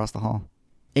just go across the hall.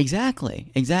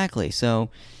 Exactly. So,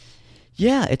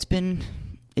 yeah, it's been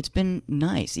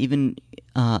nice. Even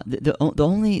the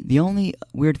only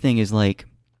weird thing is, like,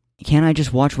 can't I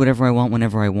just watch whatever I want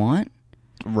whenever I want?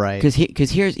 Right.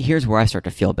 Because here's where I start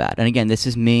to feel bad. And again, this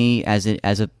is me as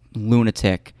a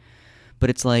lunatic, but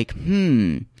it's like,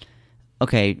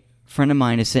 okay, friend of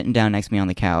mine is sitting down next to me on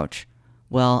the couch.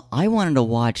 Well, I wanted to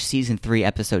watch season 3,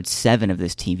 episode 7 of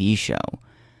this TV show,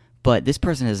 but this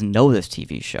person doesn't know this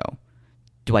TV show.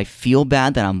 Do I feel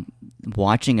bad that I'm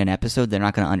watching an episode they're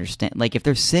not going to understand? Like, if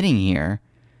they're sitting here,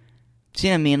 see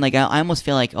what I mean? Like, I almost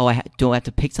feel like, do I have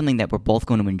to pick something that we're both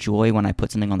going to enjoy when I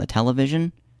put something on the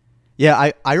television?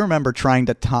 Yeah, I remember trying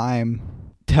to time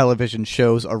television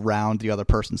shows around the other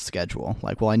person's schedule.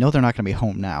 Like, well, I know they're not going to be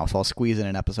home now, so I'll squeeze in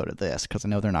an episode of this because I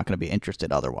know they're not going to be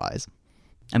interested otherwise.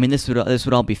 I mean, this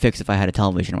would all be fixed if I had a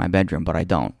television in my bedroom, but I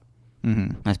don't.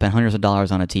 Mm-hmm. I spent hundreds of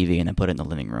dollars on a TV and then put it in the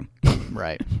living room.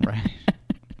 Right.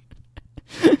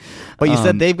 But you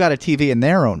said they've got a TV in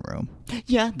their own room.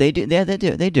 Yeah, they do. Yeah,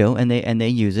 they do, and they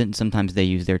use it. And sometimes they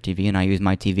use their TV, and I use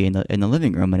my TV in the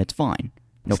living room, and it's fine.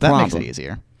 No problem. That makes it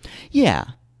easier. Yeah.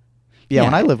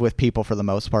 When I lived with people, for the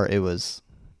most part,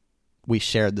 we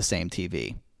shared the same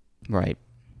TV. Right.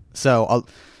 So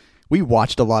we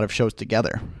watched a lot of shows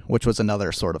together, which was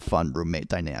another sort of fun roommate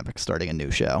dynamic. Starting a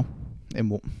new show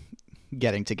and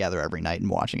getting together every night and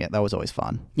watching it. That was always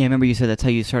fun. Yeah, I remember you said that's how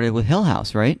you started with Hill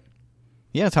House, right?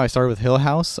 Yeah, that's how I started with Hill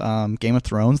House, Game of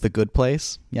Thrones, The Good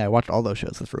Place. Yeah, I watched all those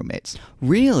shows with roommates.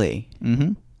 Really?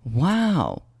 Mm-hmm.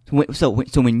 Wow. So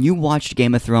when you watched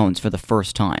Game of Thrones for the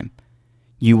first time,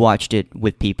 you watched it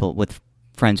with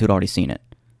friends who'd already seen it?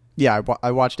 Yeah,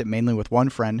 I watched it mainly with one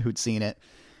friend who'd seen it,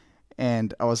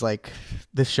 and I was like,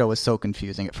 this show is so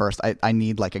confusing at first. I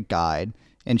need like a guide,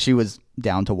 and she was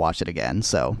down to watch it again,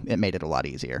 so it made it a lot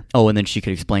easier. Oh, and then she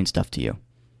could explain stuff to you.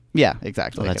 Yeah,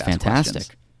 exactly. Oh, that's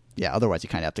fantastic. Yeah, otherwise you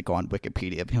kind of have to go on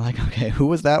Wikipedia and be like, okay, who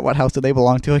was that? What house do they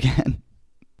belong to again?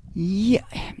 Yeah,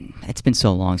 it's been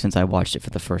so long since I watched it for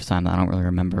the first time that I don't really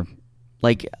remember.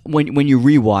 Like, when you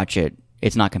rewatch it,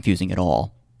 it's not confusing at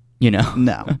all,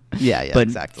 No. Yeah, but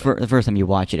exactly. For the first time you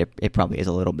watch it, it probably is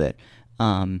a little bit.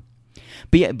 What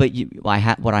I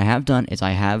have done is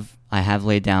I have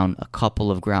laid down a couple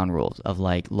of ground rules of,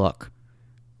 like, look,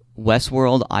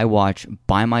 Westworld I watch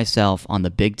by myself on the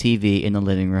big TV in the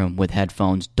living room with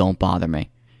headphones. Don't bother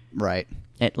me. Right.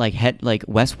 Like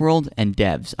Westworld and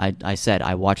Devs. I said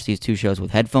I watch these two shows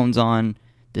with headphones on.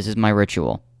 This is my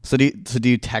ritual. So do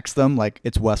you text them like,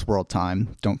 it's Westworld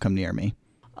time, don't come near me?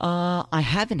 I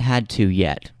haven't had to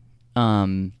yet.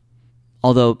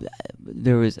 Although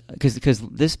there was because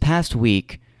this past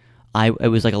week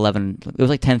it was like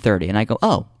 10:30, and I go,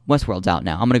 oh, Westworld's out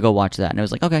now. I'm gonna go watch that, and it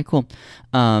was like, okay, cool.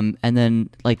 And then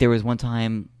like there was one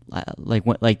time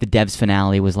like the devs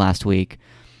finale was last week,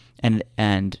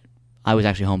 and I was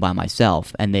actually home by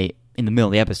myself, and they in the middle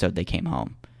of the episode they came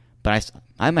home, but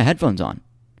I have my headphones on,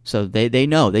 so they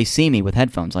know, they see me with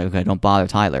headphones. Like, okay, don't bother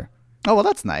Tyler. Oh, well,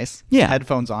 that's nice. Yeah,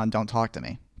 headphones on, don't talk to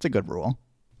me. It's a good rule.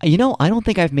 I don't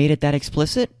think I've made it that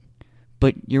explicit,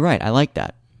 but you're right. I like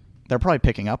that. They're probably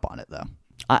picking up on it though.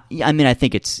 I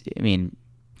think it's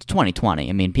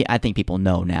 2020. I think people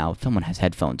know now. If someone has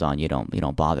headphones on, you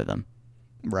don't bother them.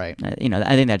 Right.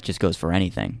 I think that just goes for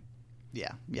anything.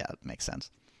 Yeah, it makes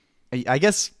sense. I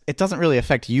guess it doesn't really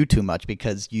affect you too much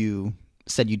because you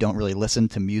said you don't really listen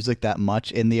to music that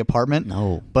much in the apartment.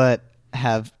 No. But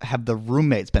have the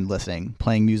roommates been listening,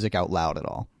 playing music out loud at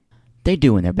all? They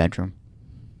do in their bedroom.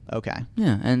 Okay.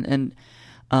 Yeah, and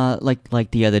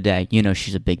like the other day,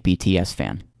 she's a big BTS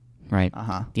fan, right?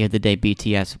 Uh-huh. The other day,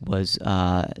 BTS was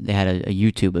they had a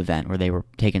YouTube event where they were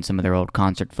taking some of their old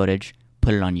concert footage,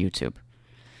 put it on YouTube.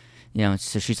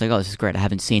 So she's like, "Oh, this is great. I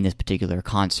haven't seen this particular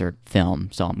concert film,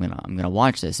 so I'm gonna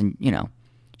watch this." And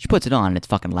she puts it on, and it's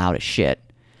fucking loud as shit.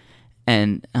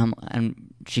 And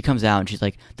she comes out, and she's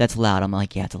like, "That's loud." I'm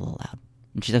like, "Yeah, it's a little loud."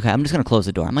 And she's like, "Okay, I'm just gonna close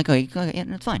the door." I'm like, "Okay, yeah,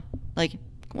 it's fine. Like,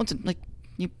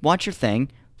 you watch your thing,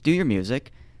 do your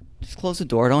music, just close the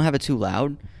door. Don't have it too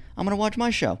loud. I'm gonna watch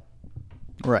my show."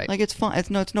 Right. Like, it's fine. It's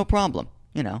no problem.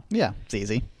 Yeah, it's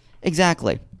easy.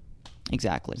 Exactly.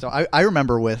 So I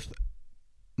remember with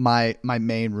my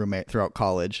main roommate throughout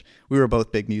college, we were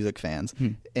both big music fans,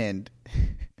 and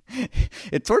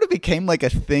it sort of became like a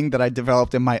thing that I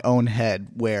developed in my own head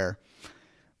where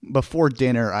before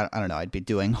dinner, I don't know, I'd be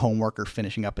doing homework or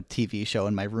finishing up a TV show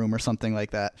in my room or something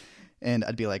like that, and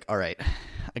I'd be like, all right,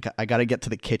 I got to get to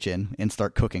the kitchen and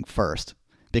start cooking first,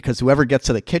 because whoever gets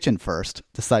to the kitchen first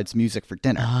decides music for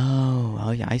dinner.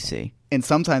 Oh yeah, I see. And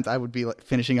sometimes I would be like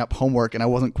finishing up homework and I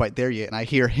wasn't quite there yet, and I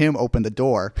hear him open the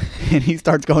door and he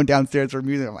starts going downstairs for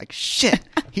music. I'm like, shit,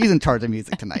 he's in charge of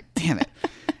music tonight. Damn it.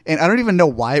 And I don't even know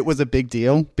why it was a big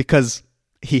deal, because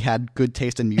he had good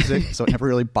taste in music, so it never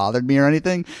really bothered me or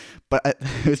anything. But it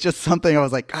was just something I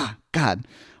was like, God,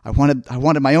 I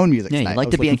wanted my own music tonight. Yeah, you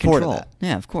like to be in control.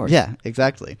 Yeah, of course. Yeah,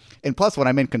 exactly. And plus, when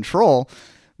I'm in control,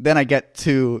 then I get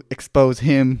to expose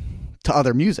him to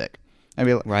other music. I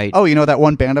mean, right. Oh, that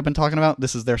one band I've been talking about?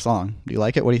 This is their song. Do you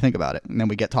like it? What do you think about it? And then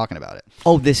we get talking about it.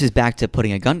 Oh, this is back to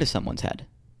putting a gun to someone's head.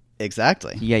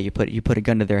 Exactly. Yeah, you put a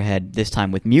gun to their head, this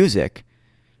time with music.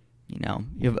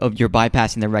 You're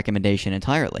bypassing the recommendation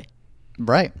entirely.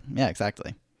 Right. Yeah,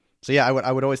 exactly. So yeah,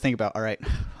 I would always think about, all right,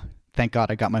 thank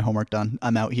God I got my homework done.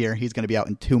 I'm out here. He's going to be out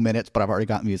in 2 minutes, but I've already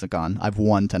got music on. I've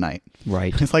won tonight.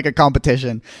 Right. It's like a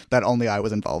competition that only I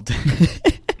was involved in.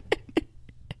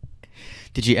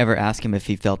 Did you ever ask him if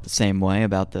he felt the same way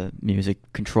about the music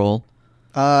control?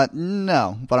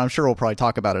 No, but I'm sure we'll probably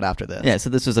talk about it after this. Yeah, so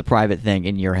this was a private thing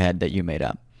in your head that you made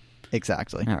up.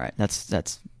 Exactly. All right,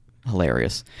 that's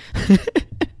hilarious.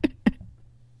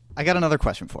 I got another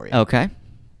question for you. Okay.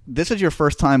 This is your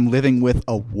first time living with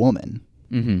a woman.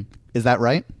 Mm-hmm. Is that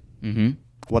right? Mm-hmm.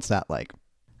 What's that like?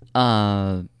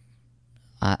 I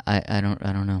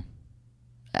don't know.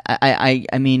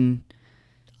 I mean,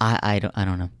 I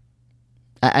don't know.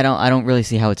 I don't really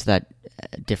see how it's that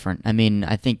different. I mean,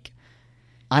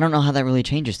 I don't know how that really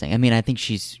changes things. I mean, I think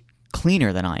she's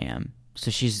cleaner than I am,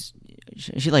 so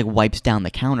she like wipes down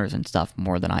the counters and stuff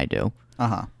more than I do.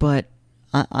 Uh-huh. But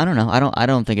I don't know. I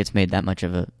don't think it's made that much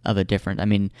of a difference. I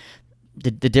mean,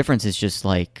 the difference is just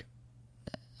like,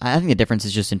 I think the difference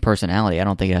is just in personality. I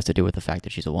don't think it has to do with the fact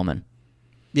that she's a woman.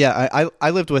 Yeah, I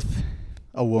lived with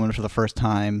a woman for the first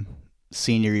time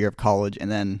senior year of college,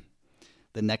 and then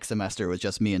the next semester was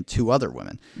just me and 2 other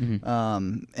women.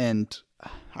 Mm-hmm. And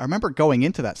I remember going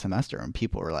into that semester and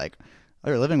people were like,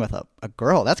 "Oh, you're living with a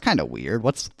girl. That's kind of weird.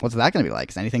 What's that going to be like?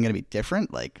 Is anything going to be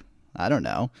different?" Like, I don't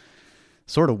know.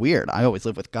 Sort of weird. I always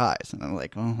live with guys. And I'm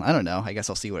like, "Oh, I don't know. I guess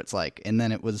I'll see what it's like." And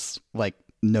then it was like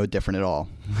no different at all.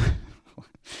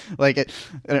 Like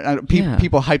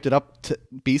people hyped it up to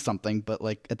be something, but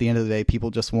like at the end of the day, people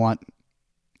just want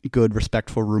good,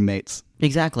 respectful roommates.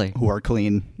 Exactly. Who are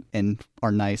clean and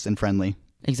are nice and friendly.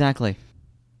 Exactly.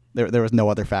 There was no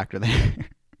other factor there.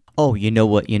 Oh, you know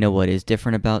what is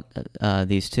different about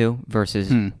these two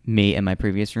versus me and my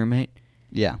previous roommate?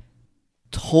 Yeah.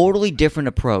 Totally different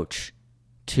approach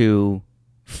to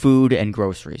food and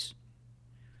groceries.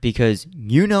 Because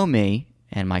you know me,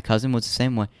 and my cousin was the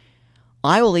same way.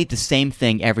 I will eat the same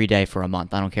thing every day for a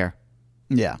month. I don't care.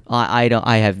 Yeah. I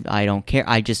don't care.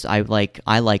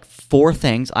 I like 4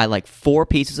 things. I like 4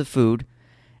 pieces of food,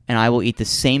 and I will eat the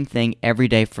same thing every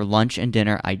day for lunch and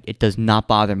dinner. It does not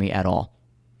bother me at all.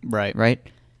 Right. Right?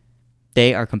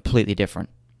 They are completely different.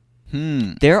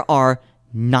 Hmm. There are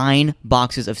 9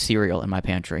 boxes of cereal in my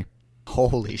pantry.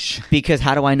 Holy shit. Because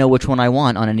how do I know which one I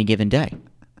want on any given day?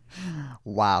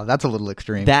 Wow, that's a little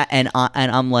extreme. That and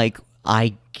I'm like,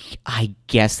 I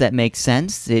guess that makes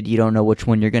sense that you don't know which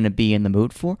one you're going to be in the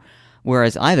mood for.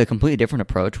 Whereas I have a completely different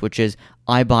approach, which is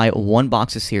I buy 1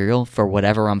 box of cereal for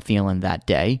whatever I'm feeling that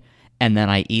day, and then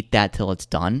I eat that till it's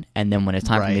done. And then when it's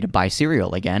time for me to buy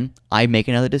cereal again, I make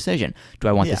another decision. Do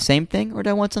I want the same thing or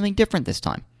do I want something different this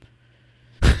time?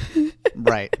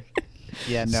 Right.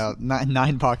 Yeah, no,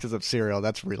 9 boxes of cereal,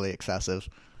 that's really excessive.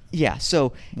 Yeah,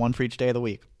 so 1 for each day of the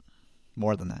week.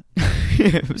 More than that.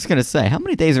 I was gonna say, how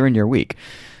many days are in your week?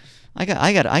 I got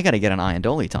to get an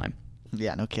Iandoli time.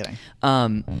 Yeah, no kidding.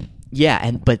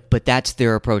 Yeah, but that's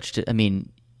their approach to. I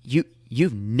mean,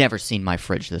 you've never seen my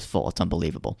fridge this full. It's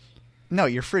unbelievable. No,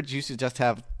 your fridge used to just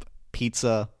have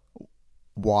pizza,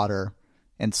 water,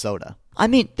 and soda. I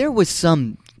mean, there was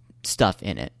some stuff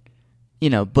in it,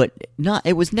 but not.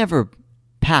 It was never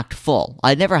packed full.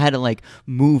 I never had to like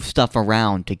move stuff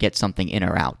around to get something in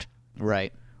or out.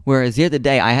 Right. Whereas the other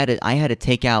day, I had to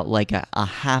take out like a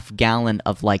half gallon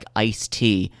of like iced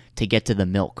tea to get to the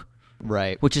milk.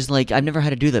 Right. Which is like, I've never had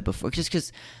to do that before. Just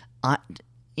because,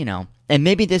 and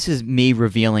maybe this is me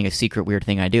revealing a secret weird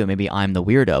thing I do. Maybe I'm the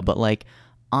weirdo, but like,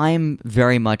 I'm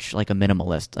very much like a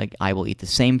minimalist. Like, I will eat the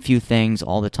same few things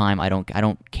all the time. I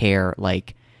don't care.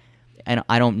 Like, and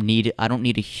I don't need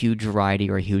a huge variety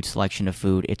or a huge selection of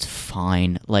food. It's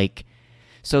fine. Like,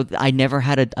 so I never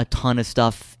had a ton of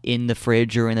stuff in the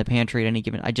fridge or in the pantry at any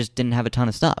given. I just didn't have a ton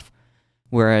of stuff.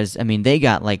 Whereas, I mean, they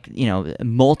got like,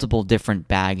 multiple different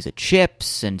bags of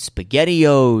chips and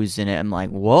SpaghettiOs, and I'm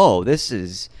like, whoa, this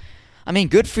is, I mean,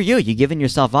 good for you. You're giving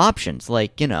yourself options,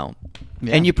 like, Yeah.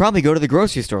 And you probably go to the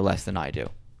grocery store less than I do.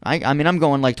 I mean, I'm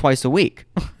going like twice a week.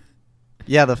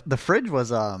 Yeah, the fridge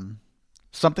was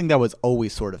something that was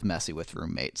always sort of messy with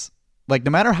roommates. Like,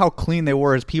 no matter how clean they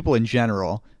were as people in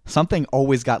general, something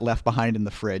always got left behind in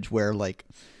the fridge where, like,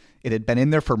 it had been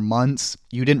in there for months.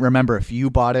 You didn't remember if you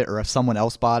bought it or if someone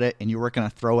else bought it, and you weren't going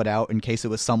to throw it out in case it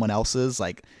was someone else's.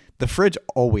 Like, the fridge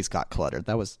always got cluttered.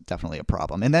 That was definitely a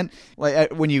problem. And then,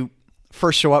 like, when you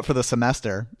first show up for the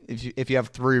semester, if you have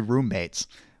 3 roommates,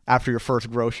 after your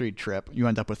first grocery trip, you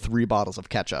end up with 3 bottles of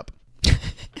ketchup.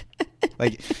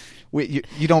 Like,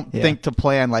 you don't think to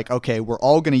plan, like, okay, we're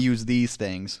all going to use these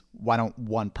things. Why don't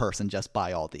one person just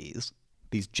buy all these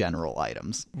general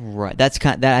items? Right.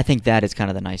 I think that is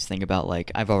kind of the nice thing about,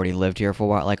 like, I've already lived here for a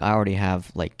while. Like, I already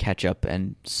have like ketchup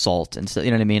and salt and stuff. You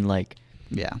know what I mean? Like,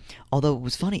 yeah. Although what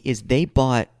was funny is they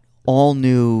bought all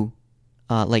new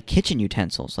like kitchen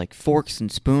utensils, like forks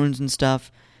and spoons and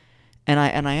stuff. And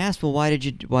I asked, well, why did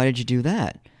you do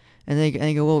that? And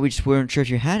they go, well, we just weren't sure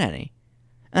if you had any.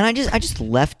 And I just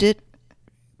left it.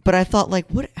 But I thought, like,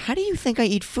 what? How do you think I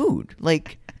eat food?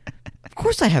 Like, of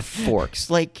course I have forks.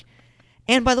 Like,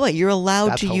 and by the way, you're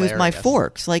allowed to use my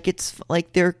forks. Like, it's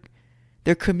like they're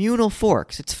communal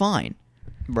forks. It's fine.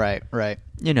 Right.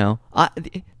 The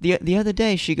other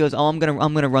day she goes, "Oh, I'm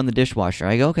gonna run the dishwasher."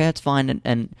 I go, "Okay, that's fine."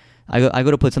 And I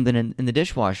go to put something in the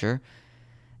dishwasher,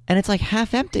 and it's like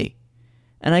half empty.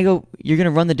 And I go, "You're gonna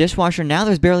run the dishwasher now?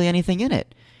 There's barely anything in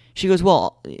it." She goes,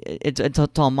 "Well, it's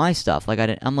all my stuff." Like,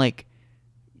 I'm like,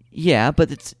 "Yeah,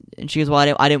 but it's." And she goes,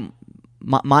 "Well, I didn't.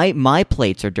 My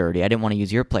plates are dirty. I didn't want to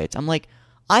use your plates." I'm like,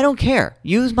 "I don't care.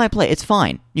 Use my plate. It's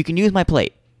fine. You can use my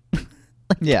plate."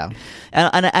 Yeah.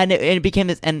 And it became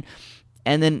this, and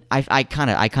then I kind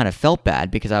of felt bad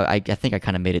because I think I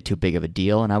kind of made it too big of a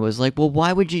deal, and I was like, well,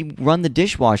 why would you run the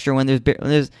dishwasher when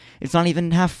it's not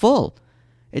even half full?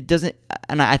 It doesn't,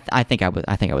 and I think I was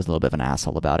a little bit of an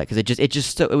asshole about it because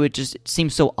it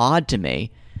seemed so odd to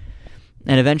me.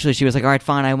 And eventually she was like, all right,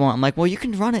 fine, I won't. I'm like, well, you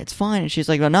can run it, it's fine. And she's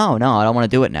like, well, no, I don't want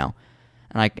to do it now.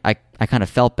 And I kind of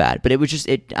felt bad, but it was just,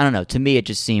 I don't know, to me it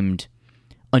just seemed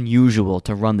unusual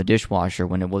to run the dishwasher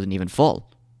when it wasn't even full.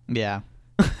 Yeah.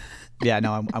 Yeah,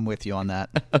 no, I'm with you on that.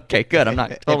 Okay, good. I'm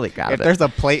not totally if there's a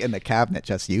plate in the cabinet,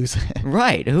 just use it.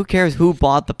 Right. Who cares who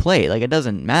bought the plate? Like, it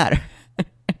doesn't matter.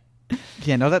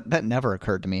 Yeah, no, that never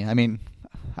occurred to me. I mean,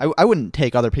 I wouldn't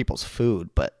take other people's food,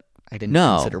 but I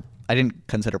didn't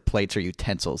consider plates or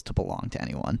utensils to belong to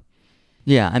anyone.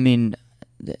 Yeah, I mean,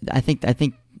 I think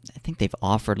they've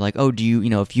offered, like, oh, do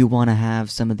you if you want to have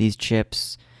some of these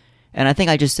chips. And I think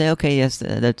I just say, okay, yes,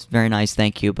 that's very nice,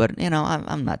 thank you. But,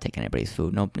 I'm not taking anybody's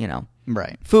food. No,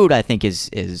 Right. Food, I think,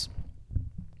 is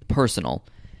personal.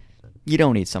 You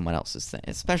don't need someone else's thing,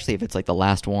 especially if it's like the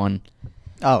last one.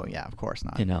 Oh, yeah, of course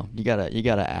not. You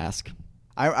gotta ask.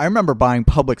 I remember buying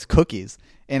Publix cookies,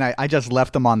 and I just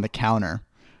left them on the counter.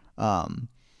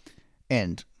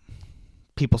 And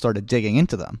people started digging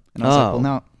into them. And I was like, well,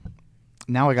 no.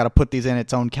 now I got to put these in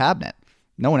its own cabinet.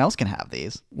 No one else can have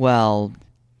these. Well,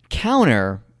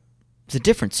 counter is a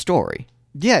different story.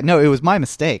 Yeah, no, it was my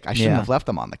mistake. I shouldn't have left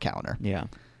them on the counter. Yeah.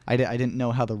 I didn't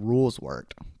know how the rules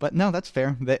worked. But no, that's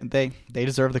fair. They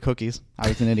deserve the cookies. I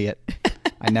was an idiot.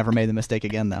 I never made the mistake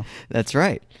again, though. That's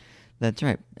right. That's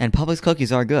right. And Publix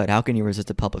cookies are good. How can you resist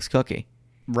a Publix cookie?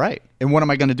 Right. And what am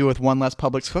I going to do with one less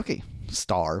Publix cookie?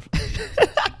 Starve.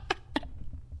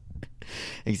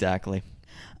 Exactly.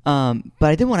 But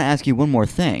I did want to ask you one more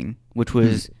thing, which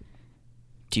was,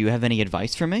 do you have any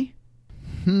advice for me?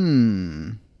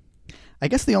 I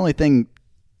guess the only thing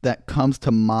that comes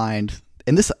to mind,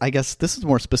 and I guess this is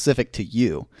more specific to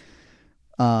you.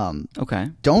 Okay.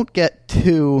 Don't get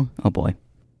too... Oh, boy.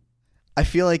 I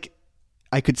feel like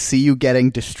I could see you getting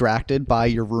distracted by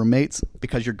your roommates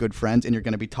because you're good friends and you're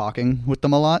going to be talking with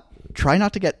them a lot. Try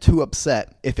not to get too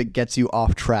upset if it gets you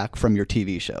off track from your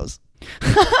TV shows.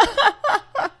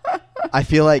 I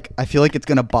feel like it's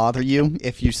going to bother you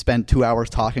if you spend 2 hours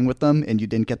talking with them and you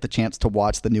didn't get the chance to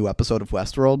watch the new episode of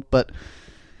Westworld. But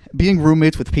being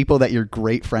roommates with people that you're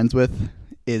great friends with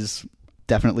is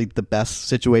definitely the best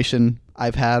situation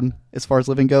I've had as far as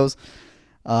living goes.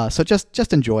 So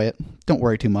just enjoy it. Don't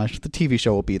worry too much. The TV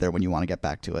show will be there when you want to get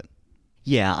back to it.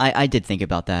 Yeah, I did think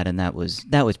about that, and that was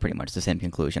pretty much the same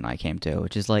conclusion I came to,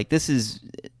 which is like this is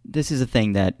a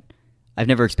thing that I've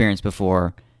never experienced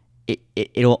before.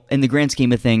 It'll, in the grand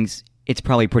scheme of things, it's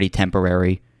probably pretty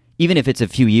temporary. Even if it's a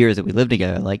few years that we live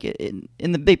together, like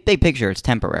in the big picture, it's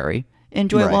temporary.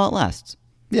 Enjoy it while it lasts.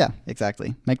 Yeah,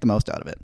 exactly. Make the most out of it.